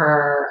working for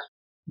her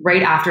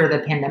right after the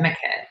pandemic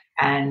hit.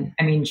 And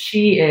I mean,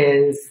 she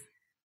is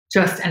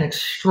just an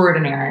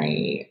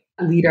extraordinary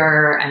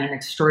leader and an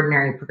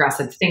extraordinary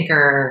progressive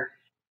thinker.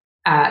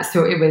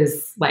 So it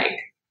was like,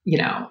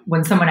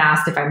 when someone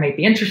asked if I might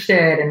be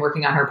interested in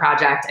working on her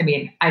project, I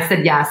mean, I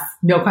said yes,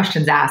 no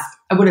questions asked.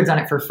 I would have done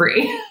it for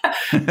free.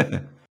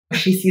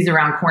 She sees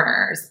around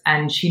corners,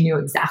 and she knew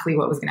exactly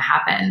what was going to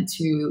happen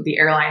to the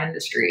airline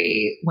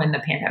industry when the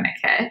pandemic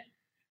hit.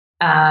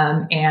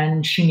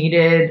 And she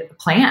needed a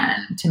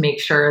plan to make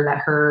sure that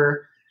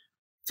her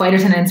flight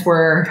attendants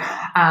were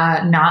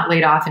not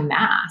laid off en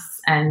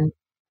masse. And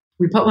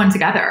we put one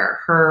together.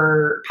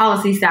 Her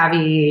policy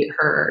savvy,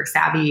 her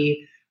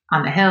savvy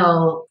on the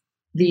Hill.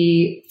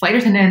 The flight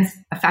attendants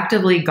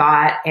effectively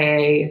got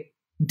a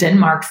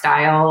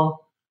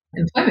Denmark-style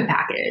employment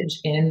package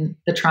in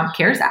the Trump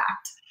CARES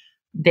Act.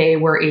 They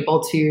were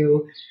able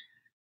to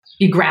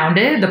be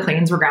grounded. The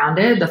planes were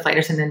grounded. The flight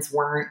attendants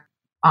weren't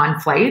on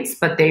flights,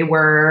 but they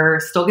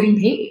were still getting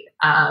paid.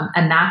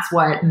 And that's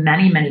what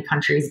many, many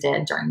countries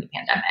did during the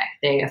pandemic.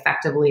 They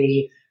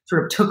effectively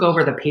sort of took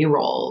over the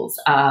payrolls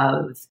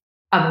of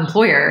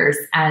employers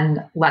and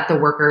let the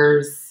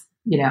workers,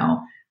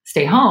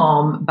 stay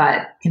home,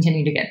 but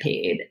continue to get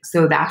paid.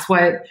 So that's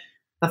what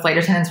the flight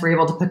attendants were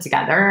able to put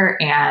together.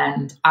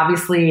 And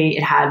obviously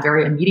it had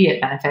very immediate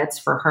benefits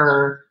for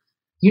her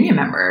union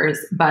members.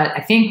 But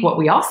I think what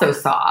we also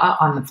saw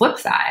on the flip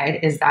side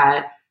is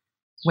that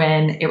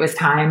when it was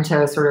time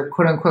to sort of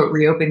quote unquote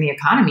reopen the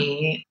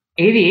economy,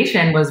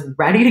 aviation was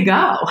ready to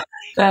go.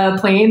 The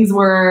planes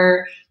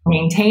were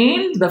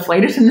maintained. The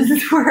flight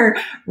attendants were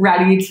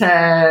ready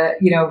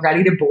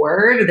to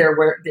board. There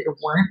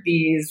weren't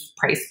these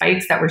price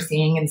spikes that we're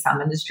seeing in some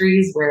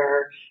industries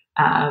where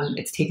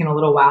it's taken a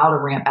little while to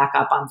ramp back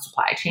up on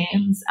supply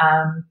chains.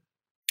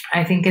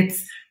 I think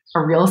it's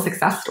a real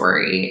success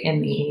story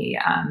in the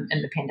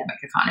pandemic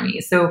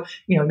economy. So,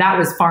 that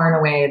was far and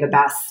away the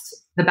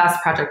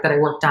best project that I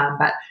worked on.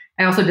 But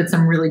I also did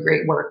some really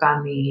great work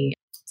on the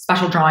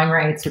special drawing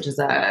rights, which is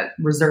a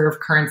reserve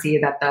currency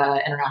that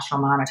the International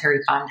Monetary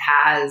Fund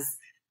has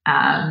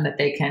that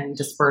they can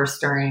disperse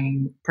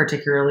during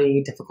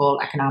particularly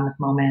difficult economic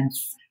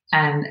moments,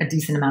 and a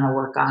decent amount of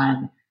work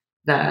on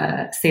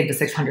the Save the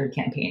 600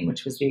 campaign,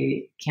 which was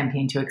the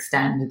campaign to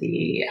extend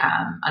the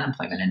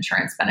unemployment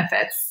insurance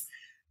benefits,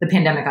 the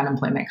pandemic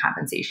unemployment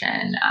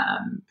compensation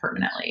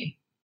permanently.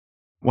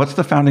 What's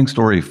the founding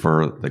story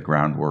for the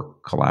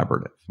Groundwork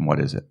Collaborative, and what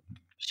is it?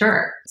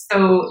 Sure.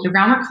 So the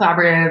Groundwork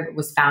Collaborative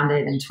was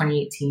founded in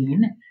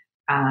 2018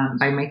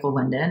 by Michael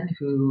Linden,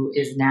 who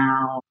is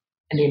now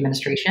in the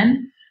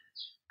administration.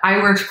 I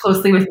worked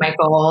closely with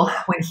Michael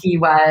when he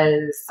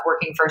was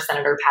working for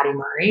Senator Patty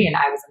Murray, and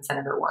I was in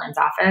Senator Warren's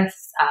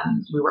office.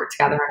 We worked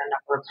together on a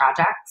number of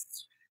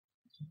projects.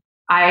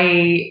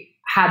 I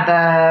had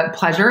the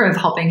pleasure of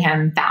helping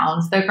him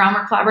found the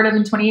Groundwork Collaborative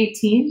in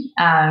 2018.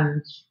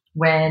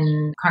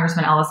 When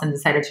Congressman Ellison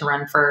decided to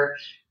run for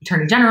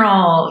Attorney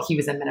General, he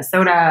was in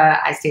Minnesota.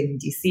 I stayed in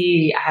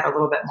DC. I had a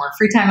little bit more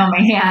free time on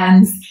my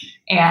hands,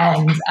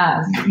 and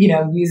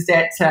used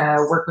it to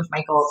work with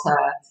Michael to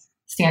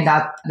stand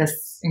up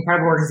this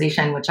incredible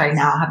organization, which I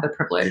now have the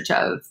privilege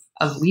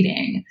of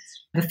leading.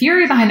 The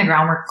theory behind the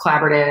Groundwork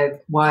Collaborative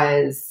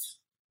was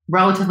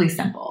relatively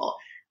simple.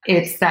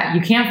 It's that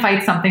you can't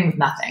fight something with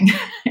nothing.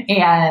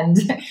 And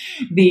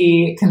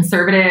the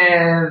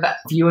conservative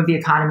view of the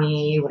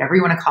economy, whatever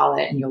you want to call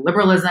it,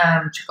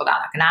 neoliberalism, trickle-down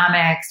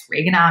economics,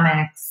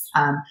 Reaganomics,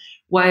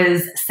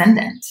 was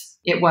ascendant.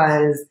 It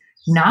was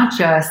not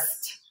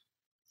just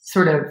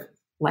sort of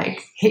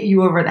like hit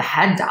you over the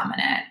head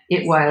dominant.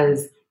 It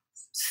was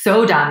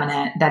so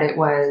dominant that it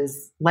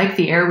was like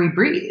the air we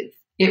breathe.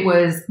 It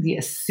was the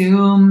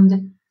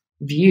assumed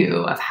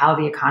view of how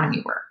the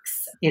economy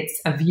works.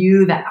 It's a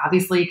view that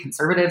obviously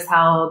conservatives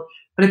held,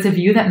 but it's a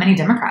view that many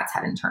Democrats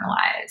had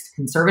internalized.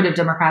 Conservative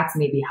Democrats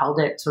maybe held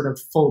it sort of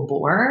full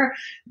bore,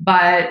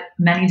 but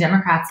many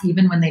Democrats,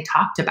 even when they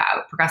talked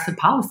about progressive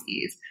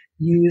policies,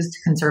 used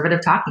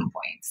conservative talking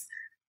points.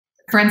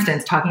 For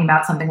instance, talking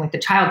about something like the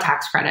child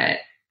tax credit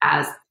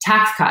as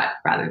tax cut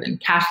rather than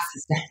cash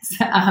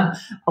assistance.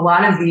 A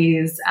lot of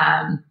these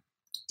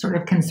sort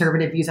of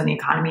conservative views on the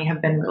economy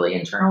have been really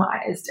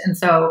internalized. And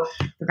so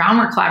the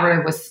Groundwork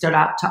Collaborative was stood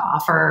up to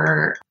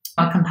offer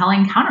a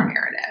compelling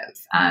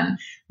counter-narrative.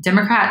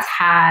 Democrats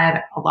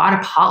had a lot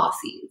of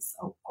policies,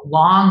 a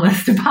long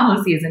list of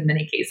policies in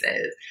many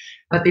cases,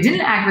 but they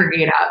didn't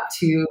aggregate up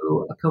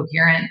to a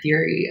coherent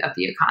theory of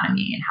the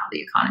economy and how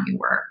the economy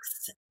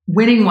works.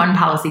 Winning one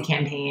policy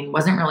campaign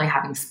wasn't really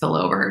having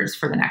spillovers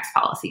for the next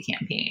policy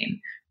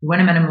campaign. We won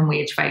a minimum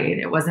wage fight.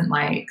 It wasn't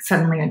like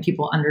suddenly when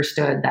people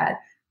understood that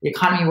the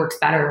economy works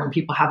better when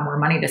people have more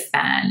money to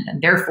spend,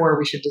 and therefore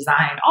we should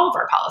design all of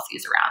our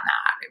policies around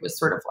that. It was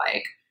sort of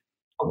like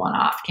a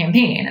one-off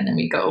campaign, and then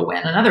we go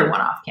win another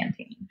one-off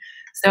campaign.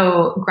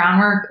 So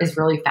Groundwork is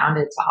really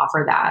founded to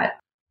offer that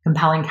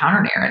compelling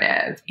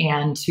counter-narrative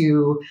and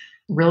to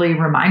really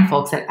remind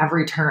folks at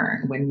every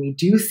turn when we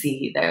do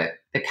see the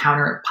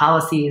counter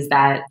policies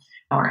that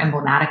are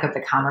emblematic of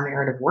the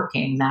counter-narrative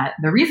working, that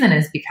the reason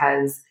is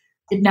because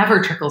it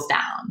never trickles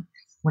down.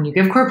 When you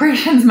give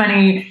corporations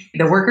money,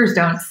 the workers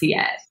don't see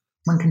it.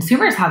 When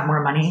consumers have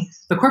more money,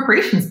 the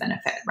corporations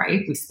benefit,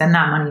 right? We spend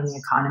that money in the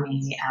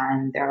economy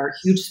and there are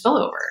huge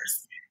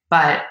spillovers.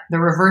 But the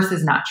reverse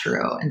is not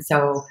true. And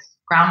so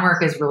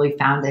Groundwork is really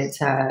founded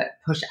to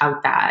push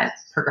out that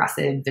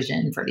progressive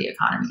vision for the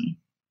economy.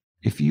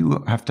 If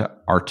you have to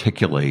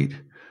articulate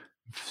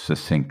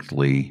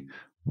succinctly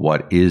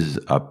what is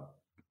a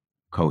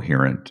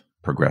coherent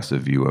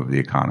progressive view of the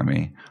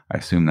economy, I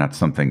assume that's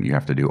something you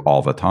have to do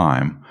all the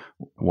time.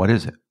 What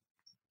is it?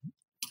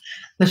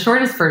 The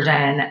shortest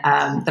version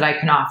that I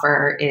can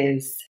offer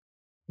is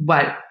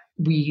what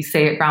we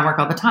say at Groundwork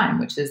all the time,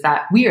 which is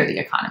that we are the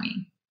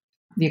economy.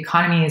 The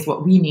economy is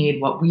what we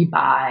need, what we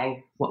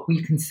buy, what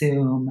we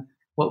consume,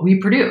 what we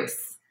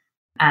produce.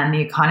 And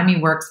the economy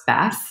works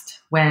best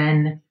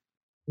when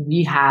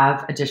we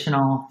have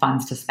additional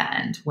funds to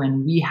spend,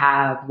 when we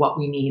have what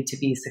we need to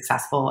be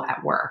successful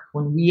at work,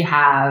 when we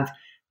have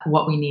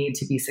what we need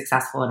to be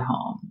successful at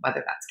home,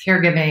 whether that's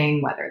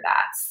caregiving, whether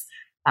that's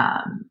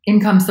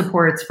income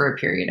supports for a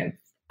period of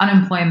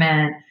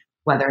unemployment,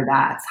 whether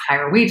that's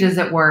higher wages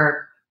at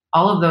work.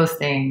 All of those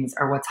things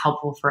are what's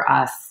helpful for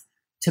us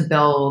to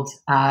build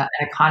an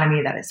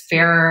economy that is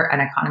fairer, an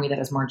economy that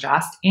is more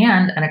just,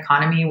 and an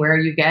economy where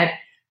you get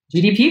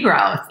GDP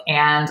growth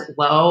and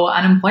low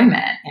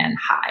unemployment and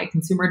high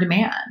consumer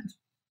demand.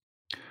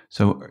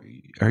 So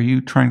are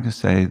you trying to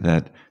say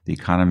that the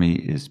economy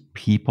is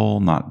people,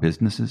 not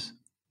businesses?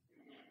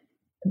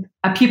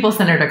 A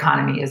people-centered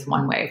economy is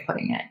one way of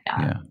putting it.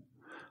 Yeah.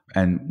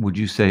 And would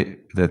you say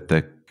that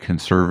the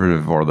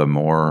conservative or the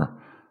more,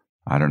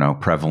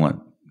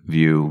 prevalent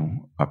view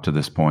up to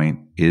this point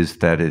is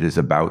that it is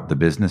about the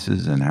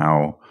businesses and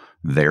how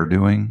they're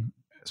doing,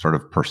 sort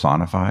of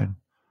personified?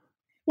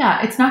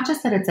 Yeah, it's not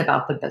just that it's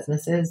about the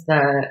businesses.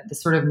 The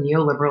sort of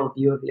neoliberal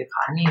view of the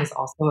economy is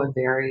also a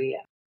very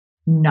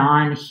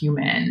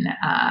non-human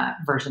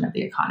version of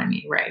the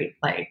economy, right?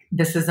 Like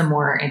this is a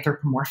more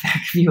anthropomorphic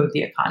view of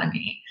the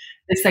economy.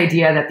 This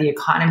idea that the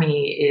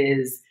economy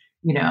is,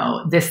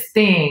 this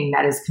thing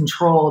that is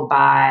controlled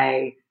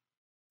by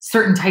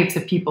certain types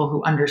of people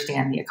who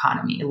understand the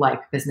economy,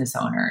 like business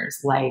owners,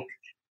 like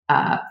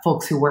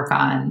folks who work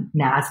on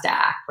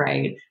NASDAQ,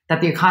 right?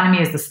 That the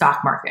economy is the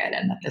stock market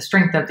and that the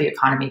strength of the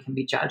economy can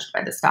be judged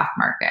by the stock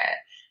market.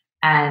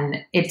 And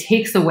it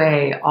takes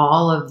away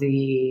all of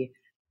the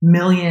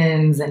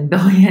millions and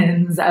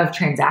billions of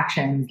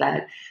transactions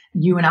that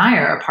you and I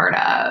are a part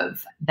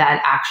of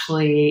that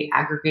actually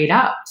aggregate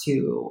up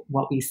to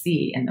what we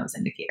see in those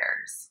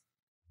indicators.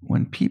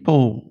 When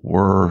people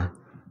were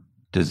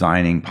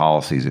designing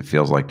policies, it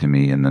feels like to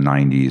me in the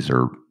 90s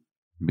or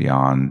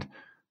beyond,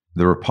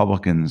 the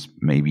Republicans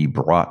maybe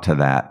brought to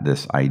that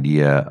this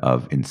idea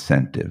of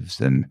incentives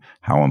and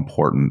how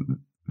important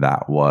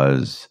that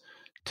was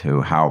to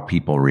how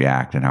people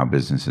react and how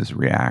businesses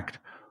react.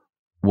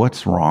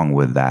 What's wrong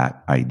with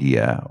that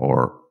idea,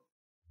 or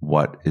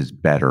what is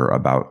better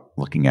about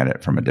looking at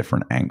it from a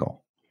different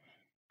angle?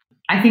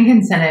 I think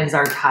incentives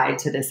are tied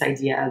to this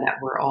idea that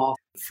we're all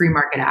free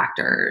market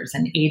actors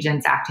and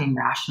agents acting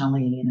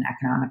rationally in an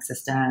economic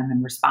system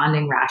and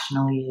responding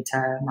rationally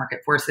to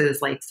market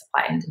forces like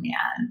supply and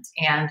demand.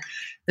 And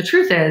the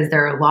truth is,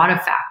 there are a lot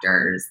of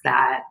factors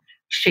that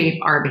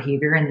shape our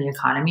behavior in the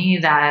economy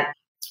that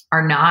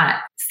are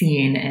not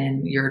seen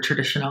in your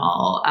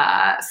traditional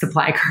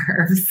supply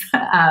curves.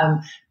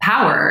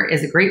 Power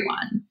is a great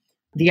one.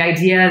 The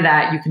idea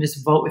that you can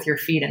just vote with your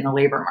feet in the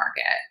labor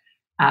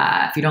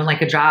market. If you don't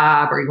like a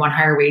job or you want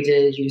higher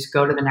wages, you just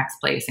go to the next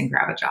place and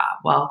grab a job.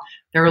 Well,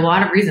 there are a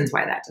lot of reasons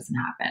why that doesn't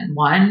happen.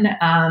 One,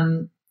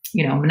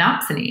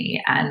 monopsony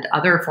and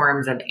other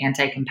forms of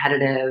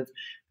anti-competitive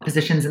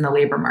positions in the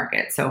labor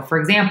market. So, for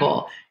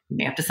example, you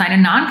may have to sign a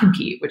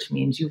non-compete, which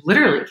means you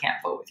literally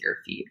can't vote with your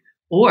feet.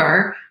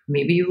 Or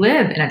maybe you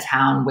live in a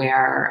town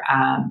where,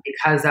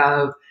 because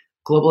of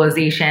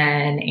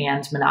globalization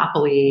and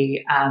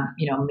monopoly,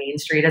 Main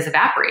Street has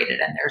evaporated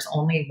and there's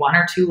only one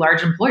or two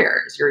large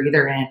employers. You're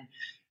either in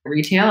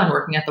retail and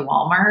working at the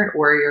Walmart,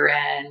 or you're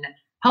in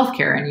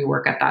healthcare and you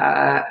work at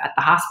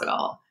the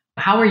hospital.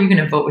 How are you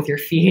going to vote with your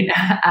feet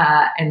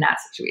in that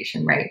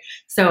situation, right?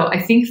 So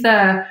I think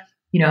the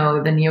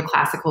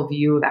neoclassical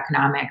view of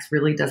economics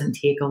really doesn't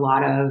take a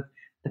lot of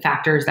the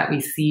factors that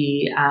we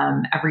see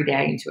every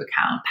day into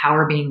account,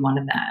 power being one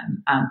of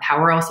them.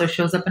 Power also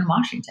shows up in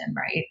Washington,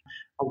 right?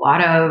 A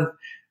lot of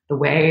the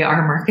way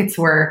our markets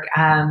work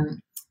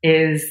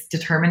is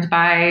determined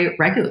by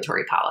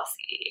regulatory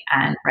policy.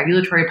 And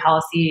regulatory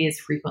policy is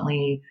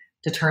frequently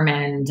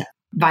determined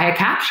via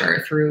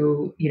capture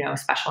through,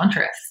 special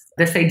interests.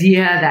 This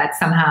idea that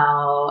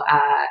somehow,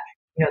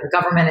 the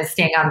government is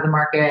staying out of the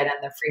market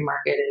and the free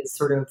market is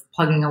sort of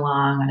plugging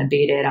along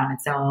unabated on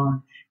its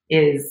own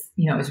is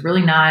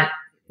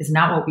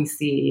not what we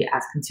see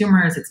as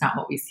consumers. It's not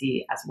what we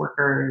see as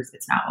workers.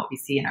 It's not what we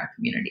see in our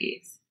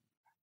communities.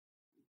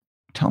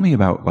 Tell me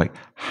about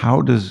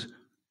how does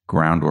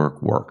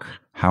Groundwork work?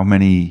 How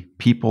many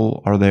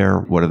people are there?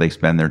 What do they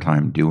spend their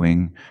time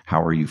doing?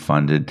 How are you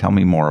funded? Tell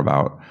me more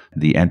about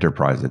the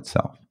enterprise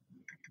itself.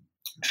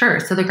 Sure.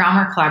 So the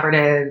Groundwork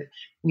Collaborative,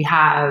 we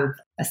have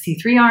a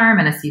C3 arm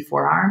and a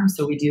C4 arm.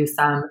 So we do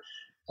some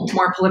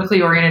more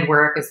politically oriented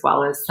work as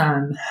well as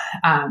some,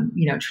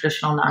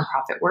 traditional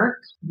nonprofit work.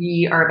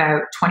 We are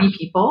about 20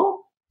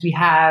 people. We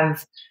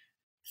have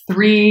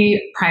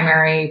 3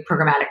 primary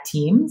programmatic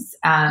teams.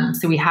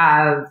 So we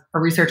have a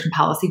research and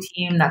policy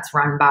team that's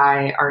run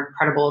by our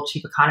incredible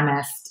chief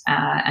economist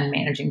and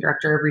managing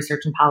director of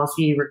research and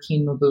policy,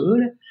 Rakeen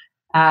Mabood.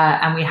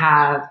 And we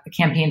have a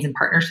campaigns and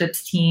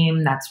partnerships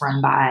team that's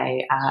run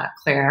by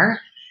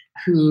Claire,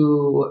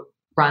 who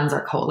runs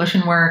our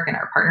coalition work and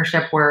our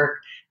partnership work.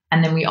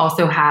 And then we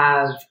also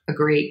have a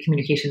great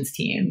communications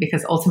team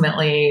because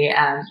ultimately,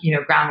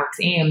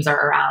 Groundwork's aims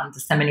are around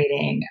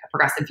disseminating a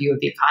progressive view of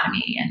the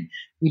economy. And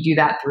we do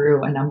that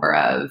through a number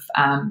of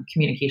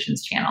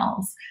communications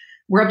channels.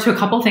 We're up to a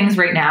couple things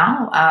right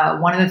now.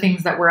 One of the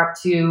things that we're up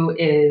to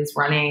is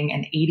running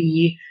an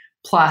 80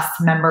 plus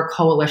member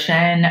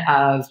coalition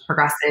of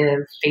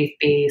progressive,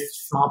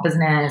 faith-based, small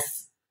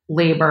business,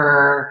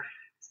 labor,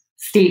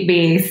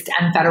 state-based,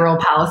 and federal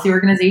policy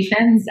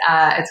organizations.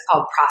 It's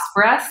called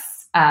Prosperous.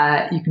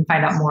 You can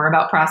find out more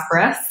about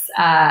Prosperous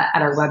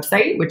at our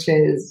website, which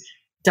is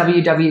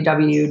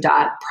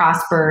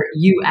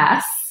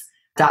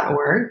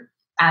www.prosperus.org.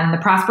 And the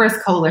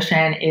Prosperous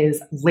Coalition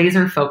is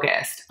laser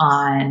focused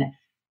on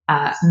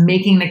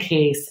making the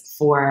case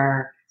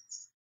for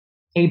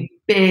a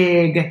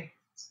big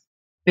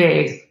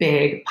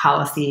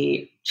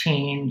policy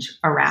change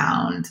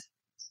around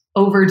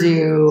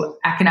overdue,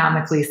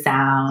 economically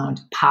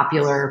sound,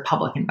 popular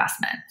public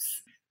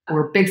investments.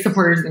 We're big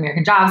supporters of the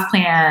American Jobs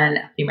Plan,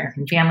 the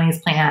American Families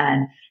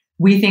Plan.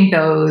 We think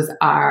those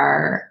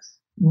are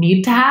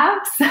need to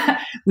haves.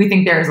 We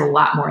think there's a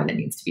lot more that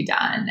needs to be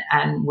done.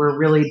 And we're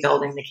really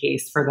building the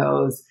case for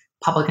those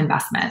public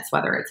investments,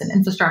 whether it's in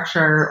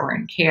infrastructure or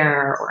in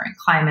care or in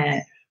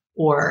climate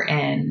or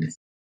in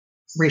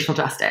racial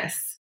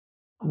justice.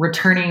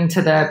 Returning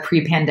to the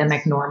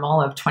pre-pandemic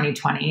normal of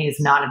 2020 is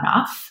not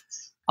enough.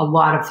 A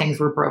lot of things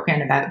were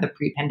broken about the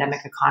pre-pandemic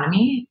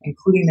economy,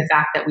 including the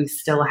fact that we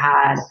still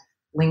had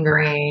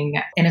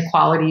lingering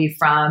inequality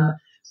from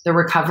the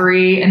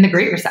recovery and the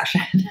Great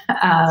Recession.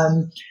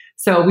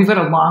 So we've got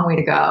a long way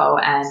to go.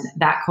 And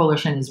that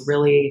coalition is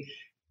really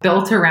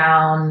built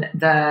around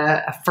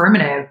the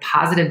affirmative,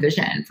 positive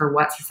vision for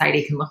what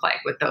society can look like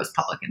with those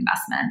public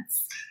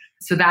investments.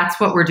 So that's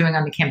what we're doing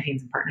on the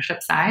campaigns and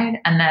partnership side.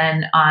 And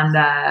then on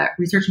the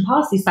research and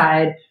policy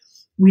side,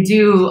 we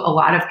do a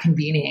lot of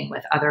convening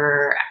with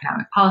other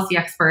economic policy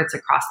experts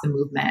across the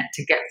movement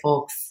to get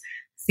folks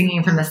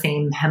singing from the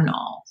same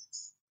hymnal.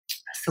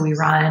 So we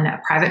run a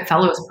private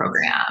fellows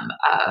program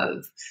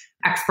of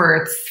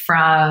experts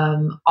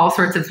from all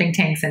sorts of think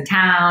tanks in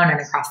town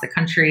and across the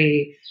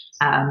country.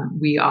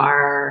 We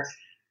are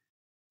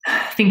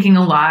thinking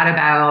a lot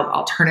about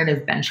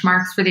alternative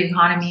benchmarks for the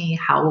economy.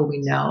 How will we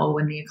know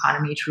when the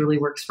economy truly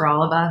works for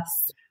all of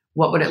us?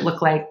 What would it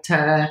look like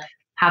to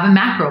have a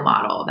macro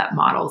model that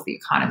models the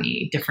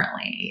economy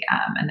differently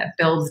and that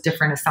builds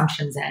different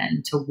assumptions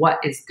into what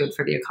is good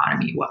for the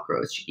economy, what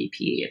grows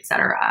GDP, et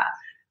cetera?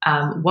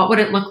 What would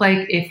it look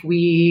like if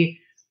we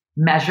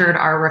measured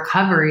our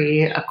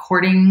recovery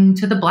according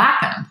to the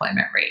Black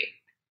unemployment rate?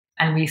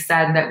 And we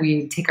said that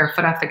we'd take our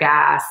foot off the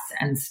gas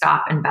and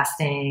stop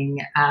investing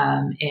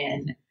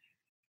in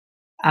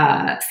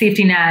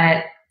safety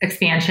net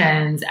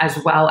expansions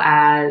as well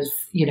as,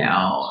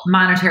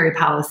 monetary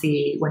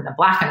policy when the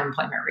Black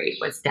unemployment rate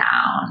was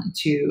down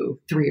to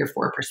 3 or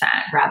 4%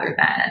 rather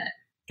than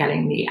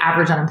getting the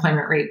average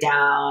unemployment rate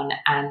down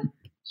and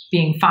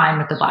being fine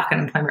with the Black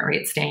unemployment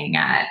rate staying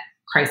at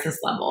crisis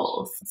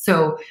levels.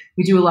 So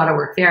we do a lot of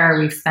work there.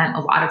 We've spent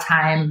a lot of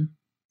time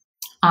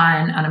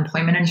on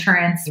unemployment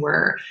insurance.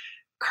 We're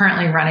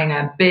currently running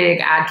a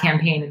big ad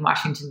campaign in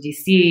Washington,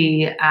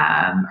 D.C.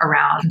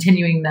 Around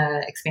continuing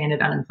the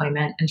expanded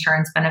unemployment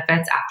insurance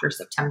benefits after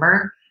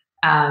September.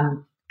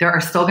 There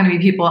are still going to be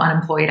people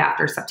unemployed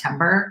after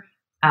September,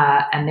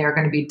 and they're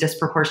going to be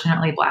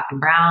disproportionately Black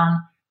and brown,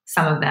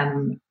 some of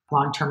them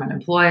long-term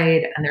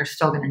unemployed, and they're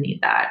still going to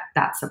need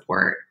that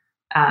support.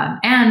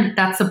 And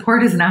that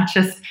support is not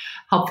just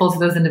helpful to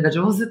those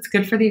individuals, it's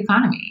good for the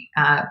economy.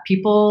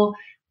 People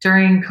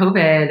during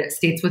COVID,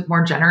 states with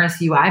more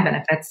generous UI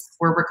benefits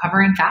were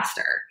recovering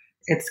faster.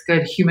 It's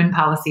good human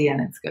policy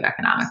and it's good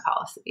economic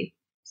policy.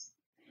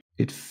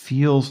 It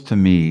feels to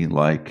me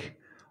like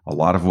a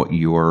lot of what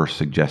you're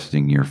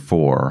suggesting you're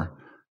for,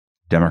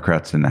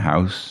 Democrats in the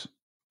House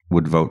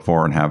would vote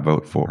for and have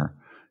voted for.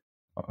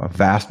 A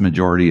vast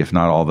majority, if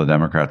not all the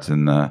Democrats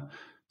in the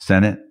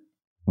Senate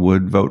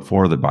would vote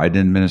for. The Biden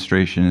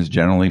administration is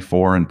generally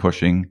for and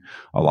pushing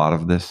a lot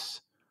of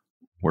this.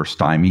 We're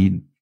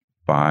stymied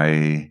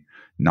by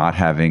not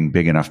having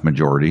big enough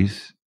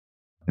majorities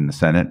in the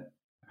Senate.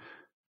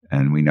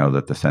 And we know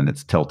that the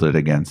Senate's tilted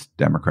against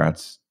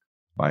Democrats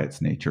by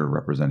its nature,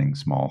 representing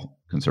small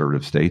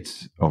conservative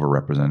states,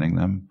 overrepresenting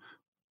them.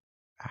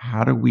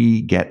 How do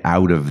we get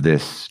out of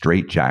this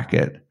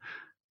straitjacket,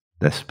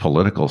 this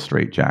political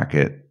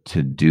straitjacket,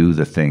 to do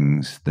the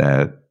things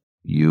that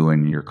you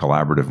and your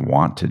collaborative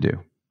want to do?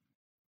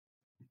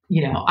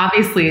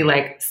 Obviously,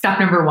 step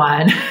number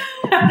one,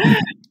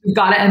 we've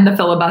got to end the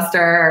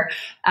filibuster,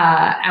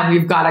 and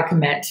we've got to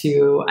commit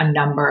to a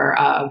number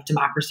of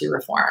democracy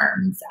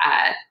reforms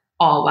at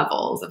all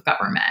levels of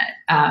government.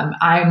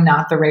 I'm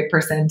not the right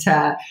person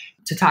to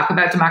talk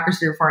about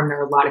democracy reform. There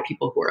are a lot of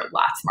people who are a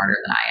lot smarter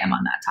than I am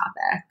on that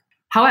topic.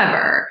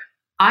 However,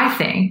 I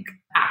think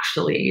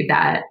actually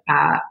that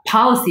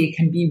policy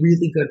can be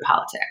really good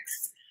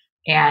politics.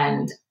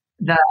 And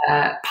the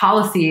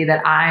policy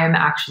that I'm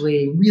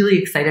actually really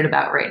excited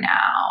about right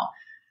now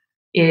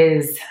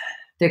is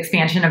the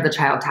expansion of the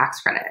child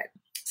tax credit.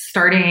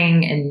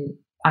 Starting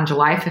on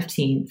July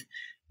 15th,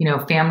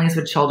 families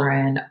with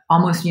children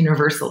almost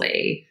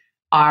universally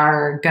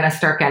are going to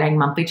start getting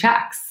monthly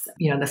checks.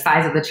 The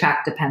size of the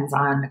check depends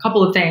on a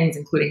couple of things,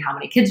 including how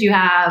many kids you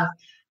have.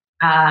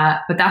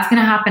 But that's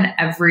going to happen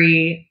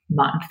every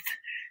month.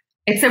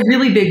 It's a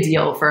really big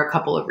deal for a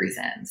couple of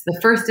reasons. The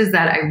first is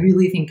that I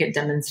really think it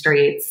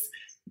demonstrates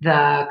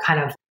the kind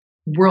of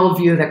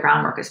worldview that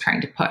Groundwork is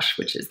trying to push,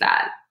 which is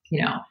that,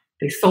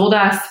 they sold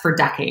us for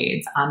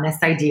decades on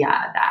this idea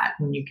that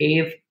when you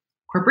gave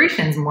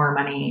corporations more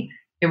money,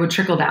 it would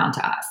trickle down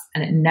to us.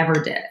 And it never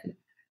did.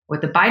 What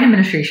the Biden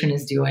administration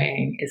is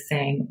doing is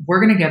saying, we're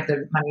going to give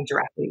the money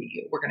directly to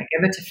you. We're going to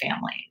give it to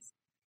families.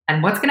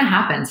 And what's going to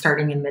happen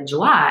starting in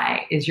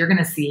mid-July is you're going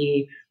to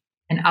see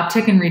an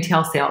uptick in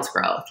retail sales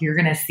growth. You're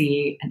going to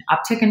see an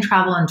uptick in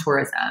travel and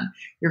tourism.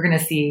 You're going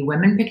to see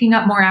women picking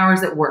up more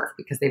hours at work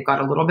because they've got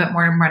a little bit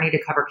more money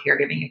to cover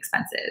caregiving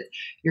expenses.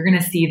 You're going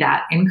to see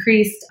that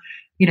increased,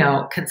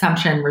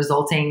 consumption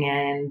resulting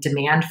in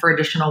demand for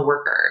additional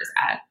workers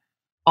at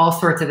all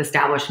sorts of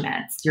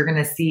establishments. You're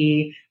going to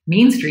see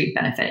Main Street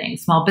benefiting,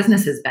 small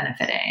businesses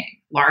benefiting,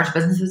 large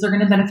businesses are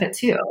going to benefit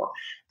too.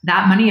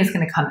 That money is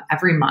going to come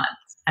every month.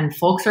 And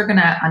folks are going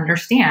to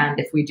understand,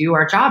 if we do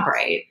our job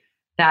right,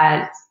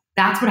 that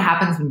that's what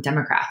happens when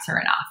Democrats are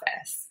in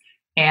office.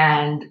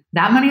 And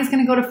that money is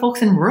going to go to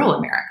folks in rural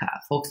America.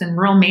 Folks in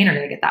rural Maine are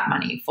going to get that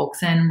money.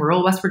 Folks in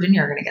rural West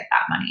Virginia are going to get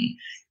that money.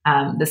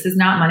 This is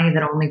not money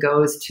that only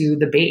goes to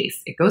the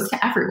base. It goes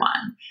to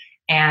everyone.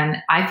 And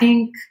I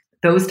think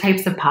those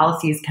types of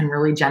policies can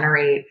really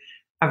generate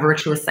a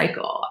virtuous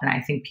cycle. And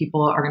I think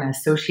people are going to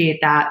associate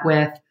that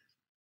with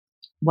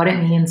what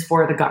it means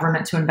for the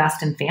government to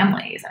invest in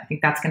families. I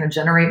think that's going to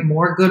generate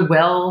more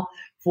goodwill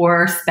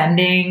for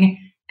spending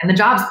and the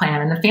jobs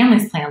plan and the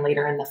families plan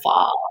later in the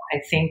fall.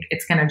 I think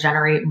it's going to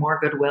generate more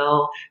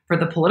goodwill for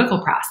the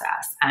political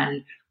process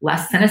and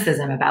less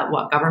cynicism about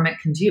what government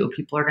can do.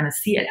 People are going to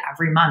see it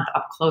every month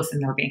up close in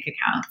their bank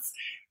accounts.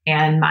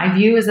 And my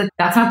view is that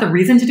that's not the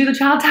reason to do the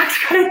child tax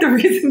credit. The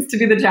reasons to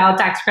do the child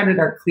tax credit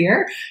are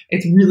clear.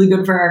 It's really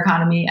good for our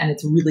economy and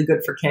it's really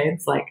good for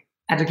kids. Like,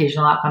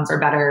 educational outcomes are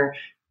better,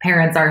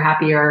 parents are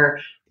happier,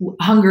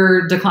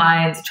 hunger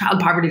declines, child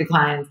poverty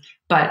declines.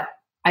 But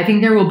I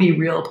think there will be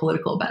real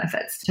political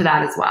benefits to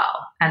that as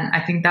well. And I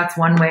think that's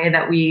one way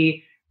that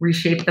we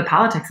reshape the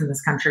politics in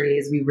this country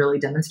is we really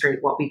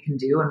demonstrate what we can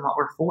do and what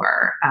we're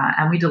for,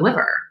 and we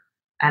deliver.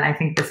 And I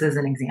think this is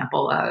an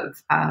example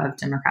of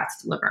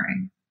Democrats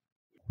delivering.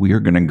 We are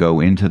going to go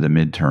into the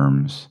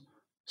midterms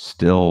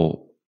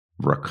still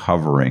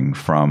recovering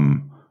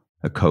from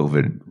the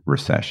COVID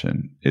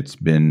recession. It's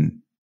been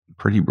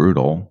pretty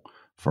brutal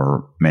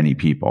for many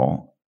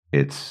people.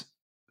 It's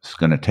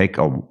going to take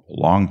a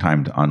long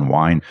time to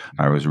unwind.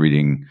 I was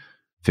reading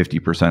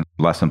 50%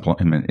 less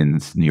employment in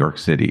New York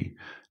City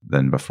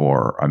than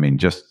before. I mean,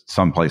 just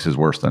some places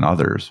worse than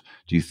others.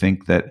 Do you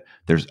think that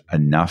there's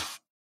enough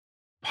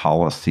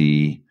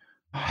policy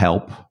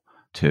help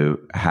to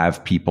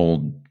have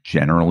people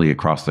generally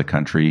across the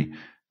country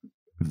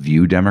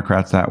view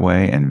Democrats that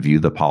way and view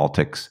the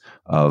politics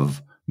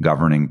of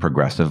governing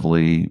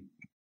progressively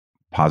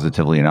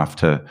positively enough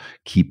to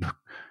keep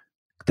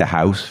the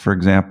House, for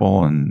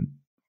example, and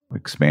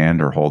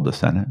expand or hold the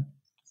Senate?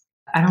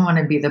 I don't want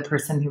to be the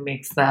person who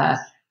makes the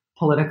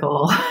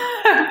political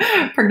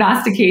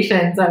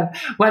prognostications of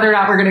whether or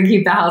not we're going to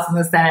keep the House and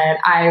the Senate.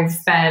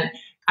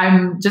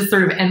 I'm just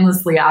sort of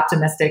endlessly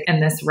optimistic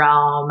in this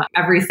realm.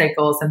 Every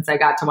cycle since I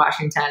got to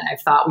Washington,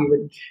 I've thought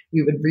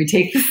we would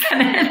retake the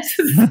Senate.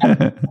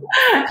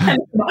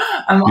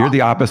 You're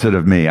the opposite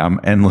of me. I'm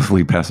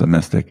endlessly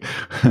pessimistic.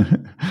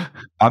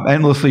 I'm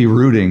endlessly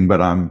rooting,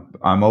 but I'm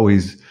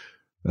always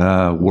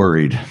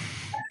worried.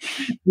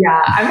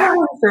 Yeah, I'm not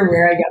really sure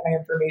where I get my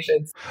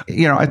information.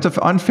 It's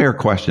an unfair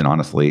question,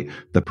 honestly.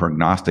 The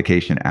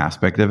prognostication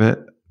aspect of it,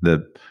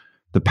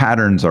 the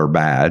patterns are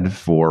bad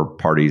for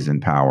parties in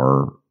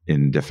power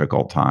in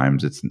difficult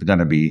times. It's going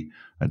to be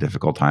a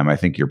difficult time. I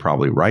think you're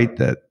probably right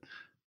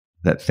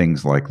that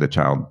things like the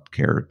child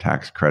care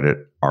tax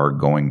credit are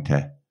going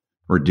to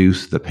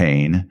reduce the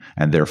pain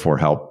and therefore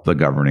help the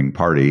governing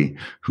party.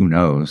 Who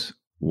knows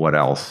what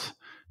else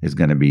is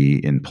going to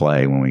be in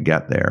play when we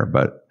get there.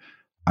 But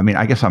I mean,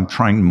 I guess I'm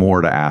trying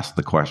more to ask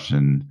the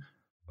question,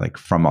 like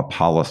from a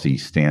policy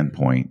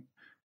standpoint,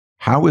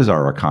 how is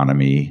our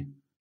economy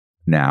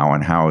now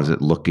and how is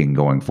it looking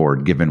going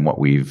forward, given what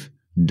we've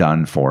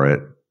done for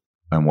it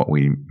and what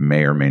we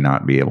may or may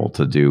not be able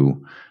to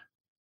do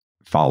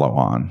follow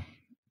on,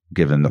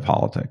 given the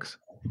politics?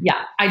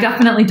 Yeah, I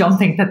definitely don't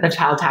think that the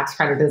child tax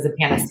credit is a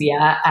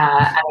panacea.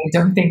 And I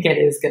don't think it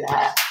is going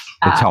to...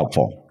 it's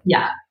helpful.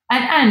 Yeah.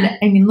 And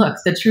I mean, look,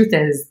 the truth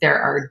is there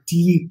are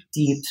deep,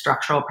 deep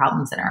structural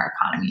problems in our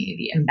economy.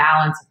 The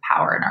imbalance of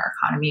power in our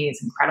economy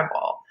is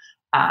incredible.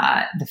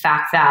 The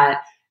fact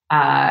that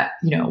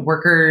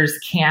workers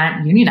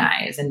can't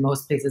unionize in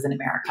most places in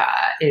America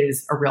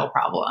is a real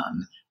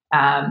problem.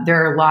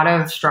 There are a lot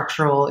of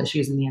structural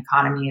issues in the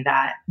economy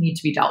that need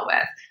to be dealt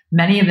with.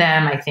 Many of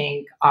them, I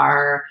think,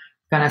 are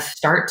going to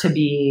start to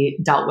be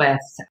dealt with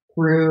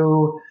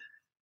through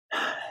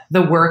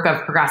the work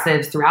of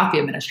progressives throughout the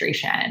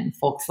administration,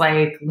 folks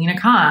like Lena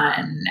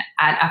Khan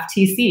at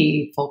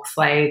FTC, folks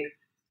like,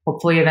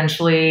 hopefully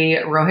eventually,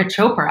 Rohit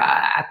Chopra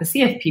at the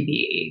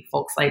CFPB,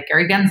 folks like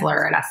Gary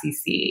Gensler at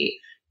SEC.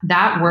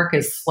 That work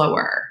is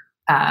slower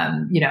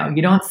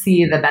You don't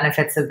see the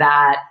benefits of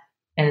that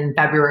in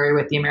February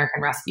with the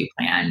American Rescue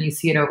Plan. You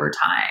see it over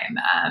time.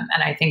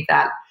 And I think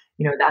that,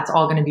 that's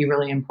all going to be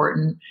really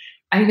important.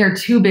 I think there are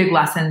two big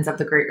lessons of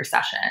the Great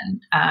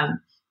Recession.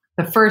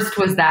 The first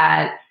was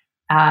that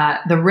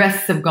the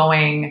risks of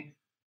going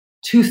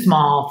too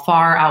small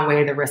far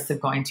outweigh the risks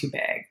of going too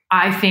big.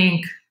 I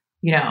think,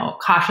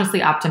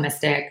 cautiously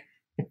optimistic,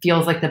 it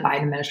feels like the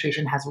Biden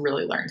administration has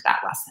really learned that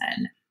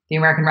lesson. The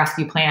American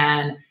Rescue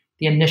Plan,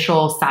 the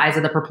initial size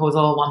of the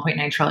proposal,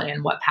 1.9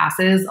 trillion, what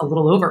passes, a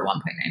little over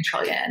 1.9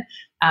 trillion,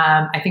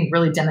 I think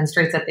really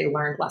demonstrates that they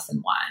learned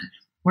lesson one.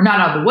 We're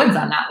not out of the woods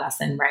on that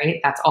lesson, right?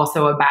 That's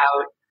also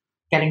about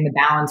getting the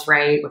balance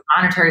right with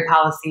monetary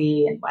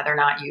policy and whether or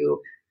not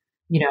you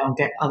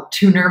get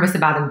too nervous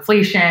about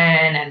inflation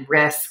and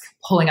risk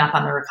pulling up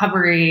on the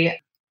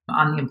recovery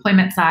on the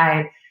employment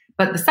side.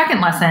 But the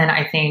second lesson,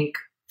 I think,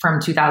 from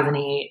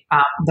 2008,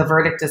 the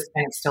verdict is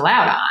kind of still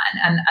out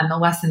on. And the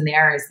lesson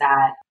there is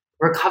that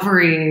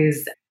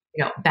recoveries,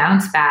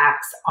 bounce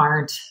backs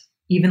aren't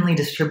evenly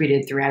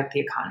distributed throughout the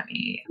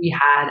economy. We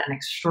had an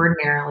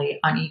extraordinarily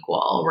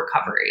unequal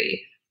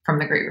recovery from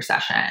the Great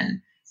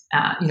Recession.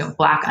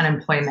 Black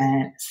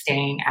unemployment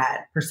staying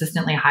at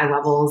persistently high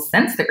levels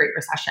since the Great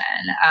Recession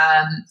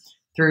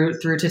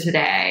through to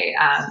today.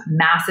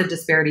 Massive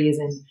disparities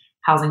in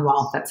housing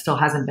wealth that still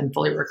hasn't been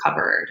fully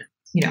recovered.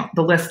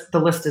 The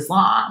list is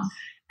long.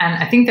 And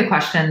I think the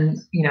question,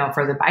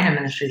 for the Biden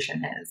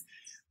administration is,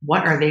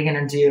 what are they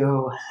going to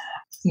do,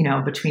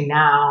 between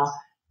now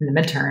and the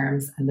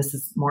midterms? And this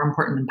is more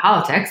important than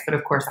politics. But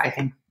of course, I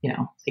think,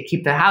 they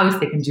keep the House,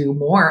 they can do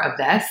more of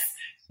this.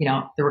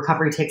 The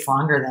recovery takes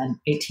longer than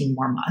 18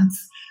 more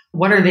months.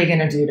 What are they going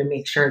to do to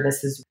make sure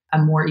this is a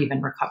more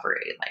even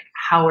recovery? Like,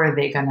 how are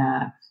they going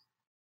to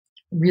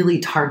really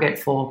target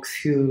folks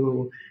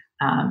who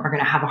are going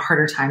to have a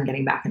harder time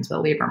getting back into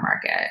the labor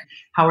market?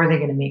 How are they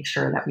going to make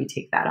sure that we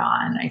take that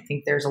on? I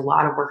think there's a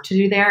lot of work to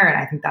do there. And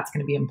I think that's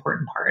going to be an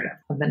important part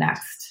of the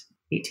next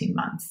 18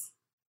 months.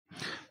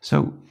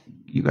 So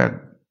you got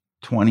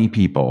 20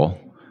 people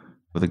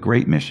with a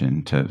great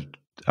mission,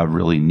 a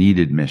really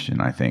needed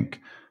mission, I think,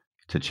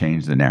 to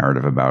change the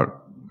narrative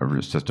about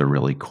just a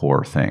really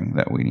core thing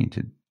that we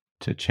need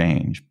to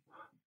change.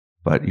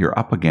 But you're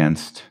up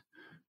against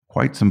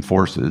quite some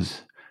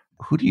forces.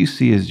 Who do you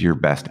see as your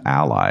best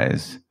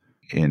allies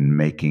in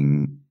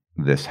making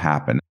this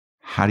happen?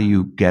 How do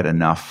you get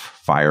enough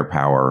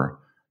firepower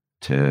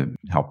to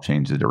help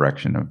change the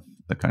direction of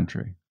the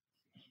country?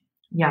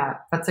 Yeah,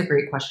 that's a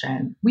great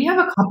question. We have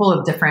a couple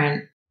of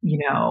different,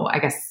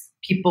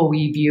 people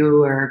we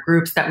view or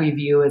groups that we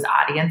view as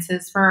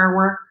audiences for our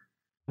work.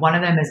 One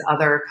of them is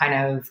other kind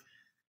of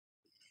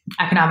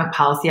economic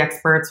policy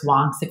experts,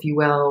 wonks, if you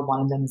will.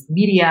 One of them is the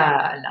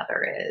media.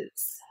 Another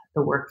is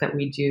the work that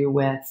we do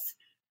with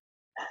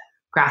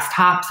grass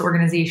tops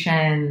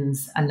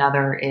organizations.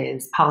 Another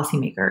is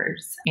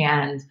policymakers.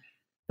 And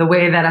the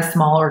way that a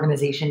small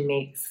organization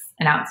makes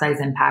an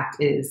outsized impact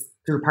is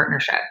through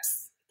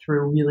partnerships,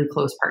 through really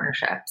close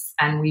partnerships.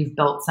 And we've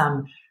built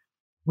some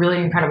really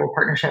incredible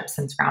partnerships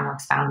since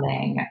Groundwork's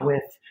founding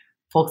with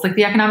folks like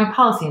the Economic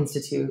Policy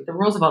Institute, the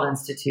Roosevelt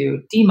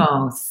Institute,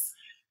 Demos,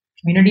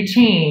 Community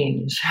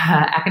Change,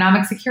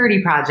 Economic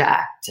Security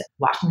Project,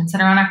 Washington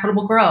Center on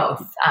Equitable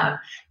Growth,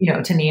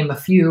 to name a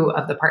few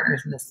of the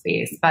partners in this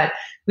space. But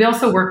we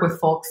also work with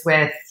folks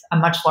with a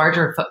much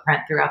larger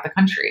footprint throughout the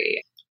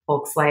country.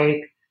 Folks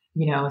like,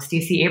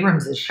 Stacey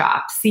Abrams'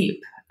 shop,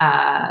 SEEP,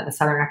 the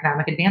Southern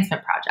Economic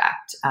Advancement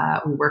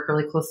Project. We work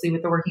really closely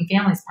with the Working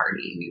Families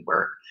Party. We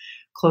work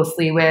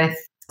closely with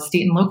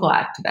state and local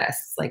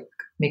activists like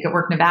Make It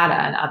Work Nevada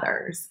and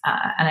others.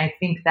 And I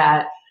think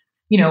that,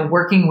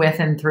 working with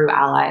and through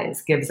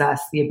allies gives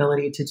us the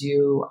ability to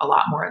do a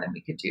lot more than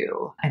we could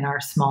do in our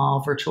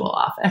small virtual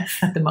office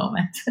at the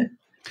moment.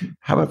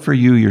 How about for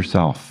you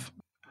yourself?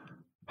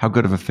 How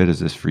good of a fit is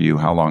this for you?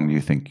 How long do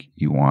you think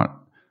you want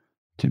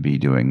to be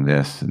doing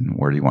this? And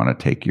where do you want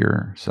to take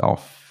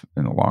yourself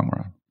in the long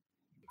run?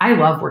 I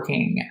love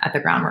working at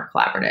the Groundwork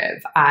Collaborative.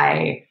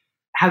 I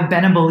have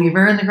been a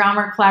believer in the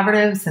Groundwork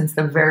Collaborative since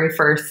the very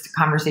first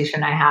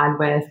conversation I had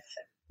with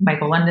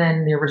Michael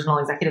London, the original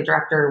executive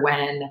director,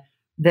 when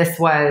this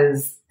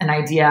was an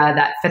idea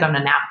that fit on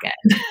a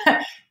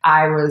napkin.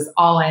 I was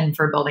all in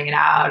for building it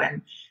out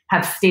and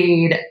have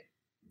stayed,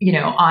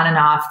 on and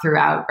off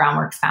throughout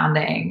Groundwork's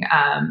founding,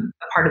 a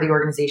part of the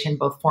organization,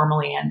 both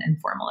formally and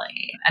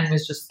informally, and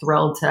was just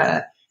thrilled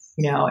to,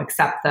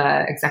 accept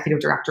the executive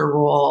director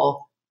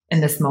role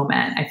in this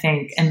moment. I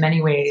think in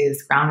many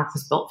ways, Groundwork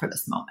was built for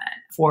this moment,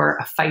 for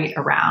a fight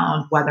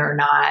around whether or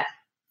not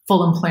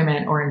full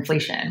employment or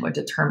inflation would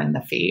determine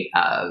the fate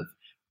of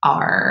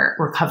our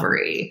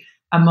recovery.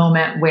 A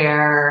moment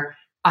where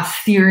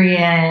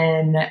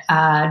austerian,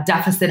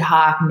 deficit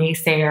hawk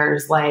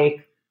naysayers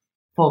like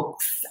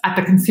folks at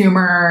the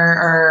Consumer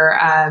or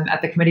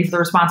at the Committee for the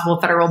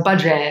Responsible Federal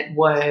Budget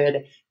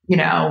would,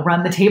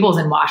 run the tables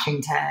in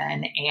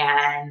Washington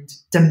and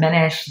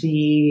diminish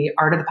the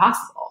art of the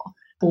possible,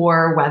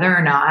 or whether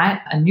or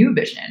not a new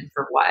vision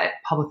for what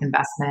public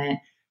investment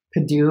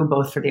could do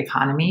both for the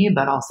economy,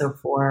 but also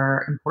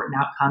for important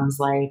outcomes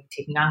like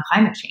taking on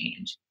climate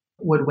change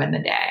would win the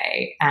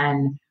day.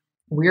 And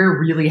we're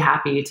really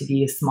happy to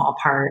be a small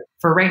part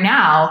for right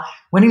now,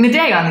 winning the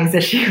day on these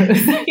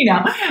issues.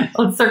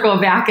 Let's circle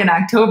back in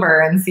October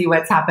and see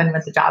what's happened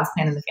with the jobs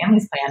plan and the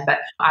families plan. But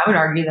I would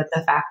argue that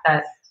the fact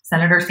that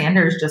Senator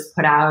Sanders just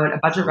put out a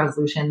budget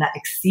resolution that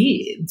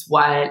exceeds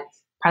what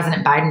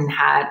President Biden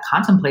had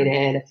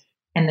contemplated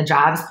in the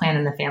jobs plan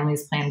and the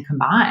families plan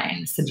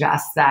combined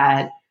suggests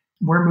that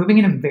we're moving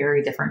in a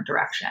very different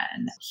direction.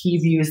 He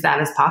views that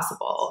as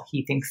possible.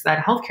 He thinks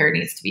that healthcare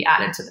needs to be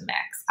added to the mix.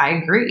 I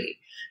agree.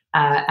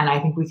 And I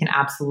think we can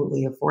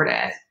absolutely afford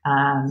it.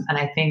 And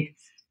I think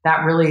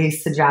that really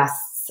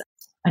suggests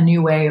a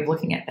new way of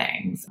looking at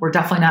things. We're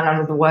definitely not out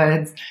of the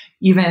woods.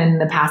 Even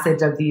the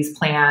passage of these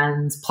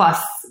plans plus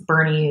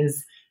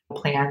Bernie's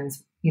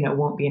plans,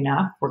 won't be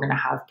enough. We're going to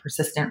have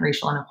persistent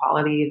racial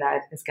inequality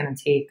that is going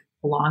to take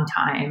a long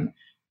time,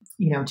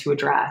 to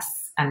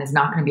address, and is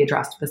not going to be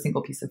addressed with a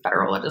single piece of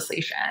federal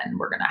legislation.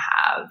 We're going to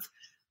have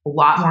a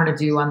lot more to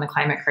do on the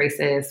climate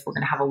crisis. We're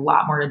going to have a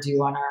lot more to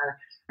do on our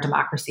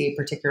democracy,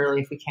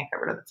 particularly if we can't get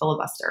rid of the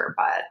filibuster.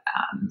 But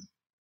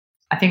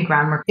I think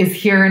Groundwork is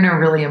here in a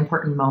really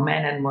important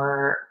moment, and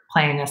we're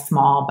playing a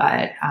small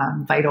but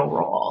vital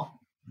role.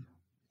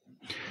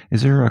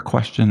 Is there a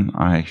question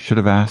I should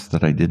have asked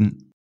that I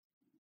didn't?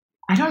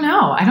 I don't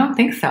know. I don't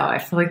think so. I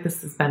feel like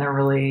this has been a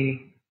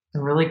really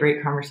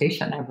great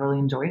conversation. I've really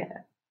enjoyed it.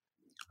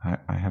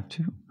 I have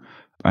too.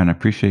 And I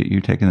appreciate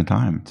you taking the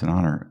time. It's an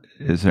honor.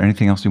 Is there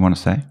anything else you want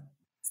to say?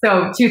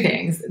 So 2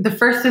 things. The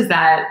first is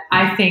that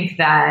I think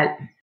that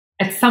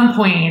at some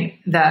point,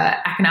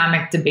 the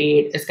economic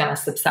debate is going to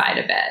subside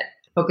a bit.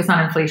 Focus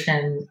on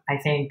inflation, I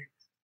think,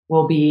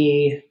 will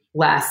be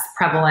less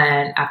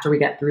prevalent after we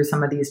get through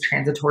some of these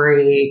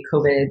transitory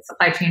COVID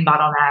supply chain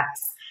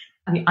bottlenecks.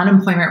 The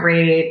unemployment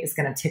rate is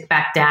going to tick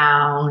back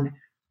down.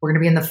 We're going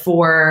to be in the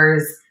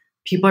 4s.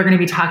 People are going to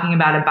be talking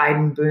about a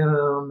Biden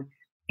boom.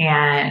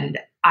 And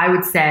I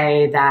would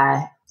say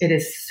that it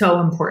is so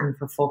important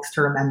for folks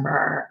to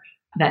remember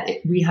that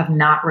we have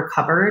not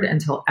recovered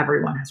until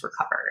everyone has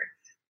recovered.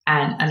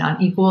 And an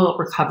unequal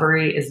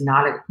recovery is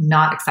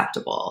not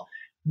acceptable.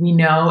 We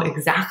know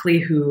exactly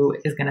who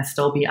is going to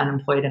still be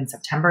unemployed in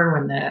September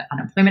when the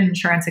unemployment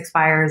insurance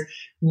expires.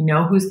 We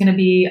know who's going to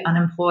be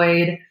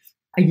unemployed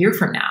a year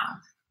from now.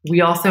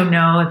 We also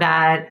know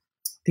that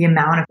the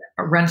amount of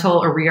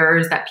rental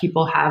arrears that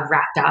people have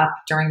racked up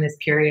during this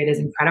period is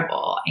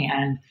incredible,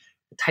 and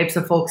the types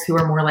of folks who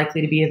are more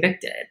likely to be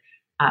evicted.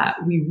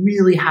 We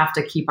really have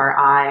to keep our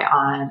eye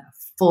on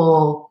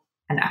full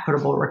and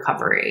equitable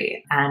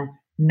recovery and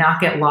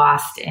not get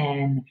lost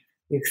in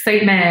the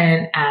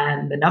excitement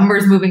and the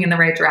numbers moving in the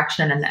right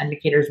direction and the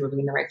indicators moving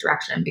in the right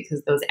direction,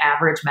 because those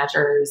average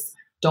measures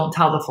don't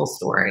tell the full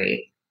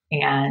story.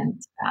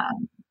 And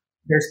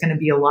there's going to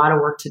be a lot of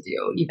work to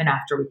do even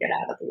after we get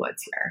out of the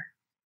woods here.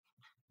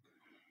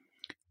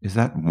 Is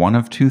that one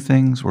of 2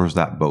 things, or is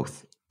that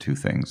both 2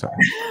 things?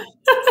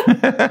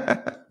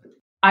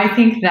 I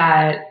think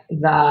that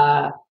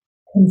the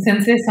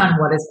consensus on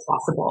what is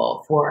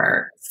possible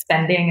for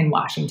spending in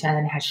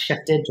Washington has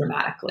shifted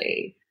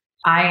dramatically.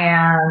 I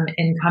am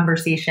in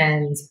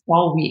conversations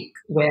all week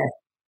with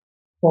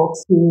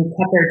folks who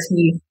cut their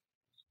teeth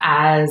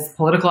as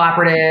political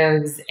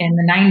operatives in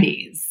the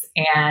 90s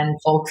and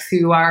folks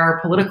who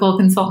are political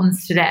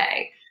consultants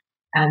today.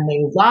 And they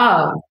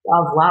love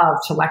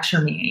to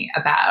lecture me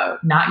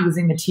about not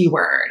using the T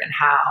word and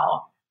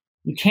how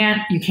you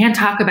can't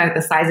talk about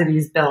the size of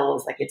these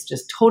bills. Like, it's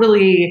just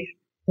totally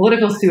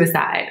political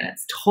suicide and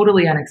it's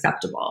totally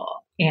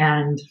unacceptable.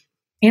 And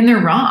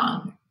they're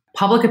wrong.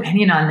 Public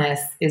opinion on this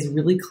is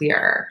really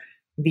clear.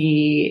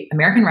 The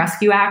American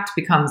Rescue Act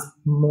becomes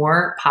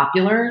more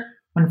popular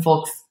when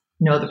folks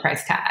know the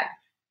price tag.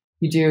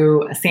 You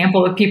do a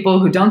sample of people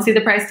who don't see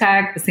the price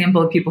tag, a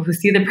sample of people who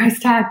see the price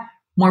tag,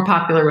 more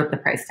popular with the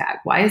price tag.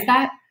 Why is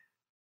that?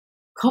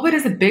 COVID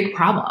is a big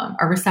problem.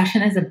 A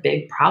recession is a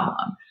big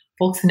problem.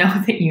 Folks know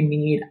that you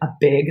need a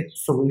big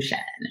solution.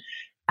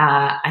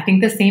 I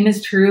think the same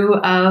is true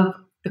of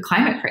the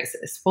climate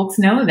crisis. Folks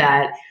know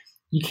that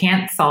you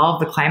can't solve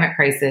the climate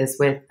crisis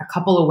with a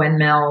couple of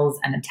windmills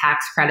and a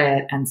tax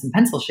credit and some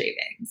pencil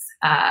shavings.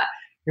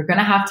 You're going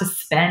to have to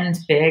spend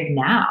big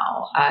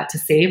now to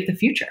save the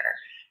future.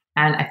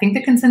 And I think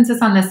the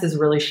consensus on this is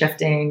really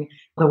shifting.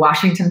 The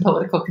Washington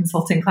political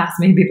consulting class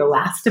may be the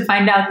last to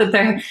find out that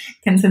the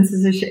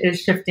consensus is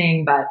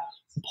shifting, but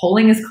the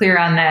polling is clear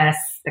on this.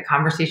 The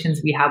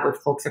conversations we have with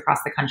folks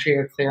across the country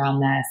are clear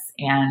on this.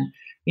 And,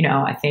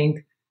 I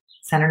think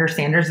Senator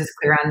Sanders is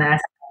clear on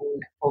this,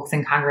 and folks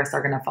in Congress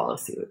are going to follow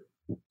suit.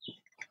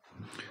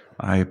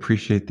 I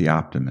appreciate the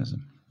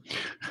optimism.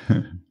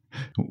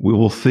 We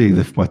will see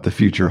what the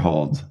future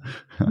holds.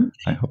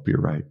 I hope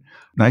you're right.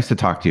 Nice to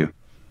talk to you.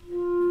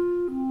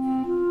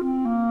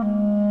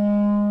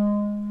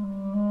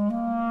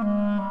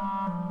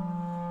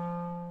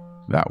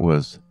 That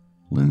was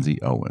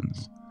Lindsay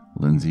Owens.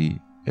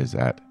 Lindsay is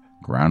at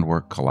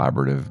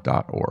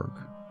groundworkcollaborative.org.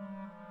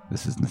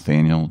 This is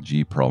Nathaniel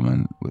G.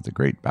 Perlman with the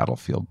Great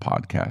Battlefield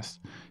Podcast.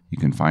 You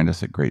can find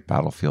us at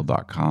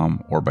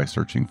greatbattlefield.com or by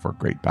searching for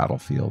Great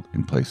Battlefield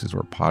in places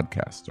where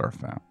podcasts are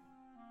found.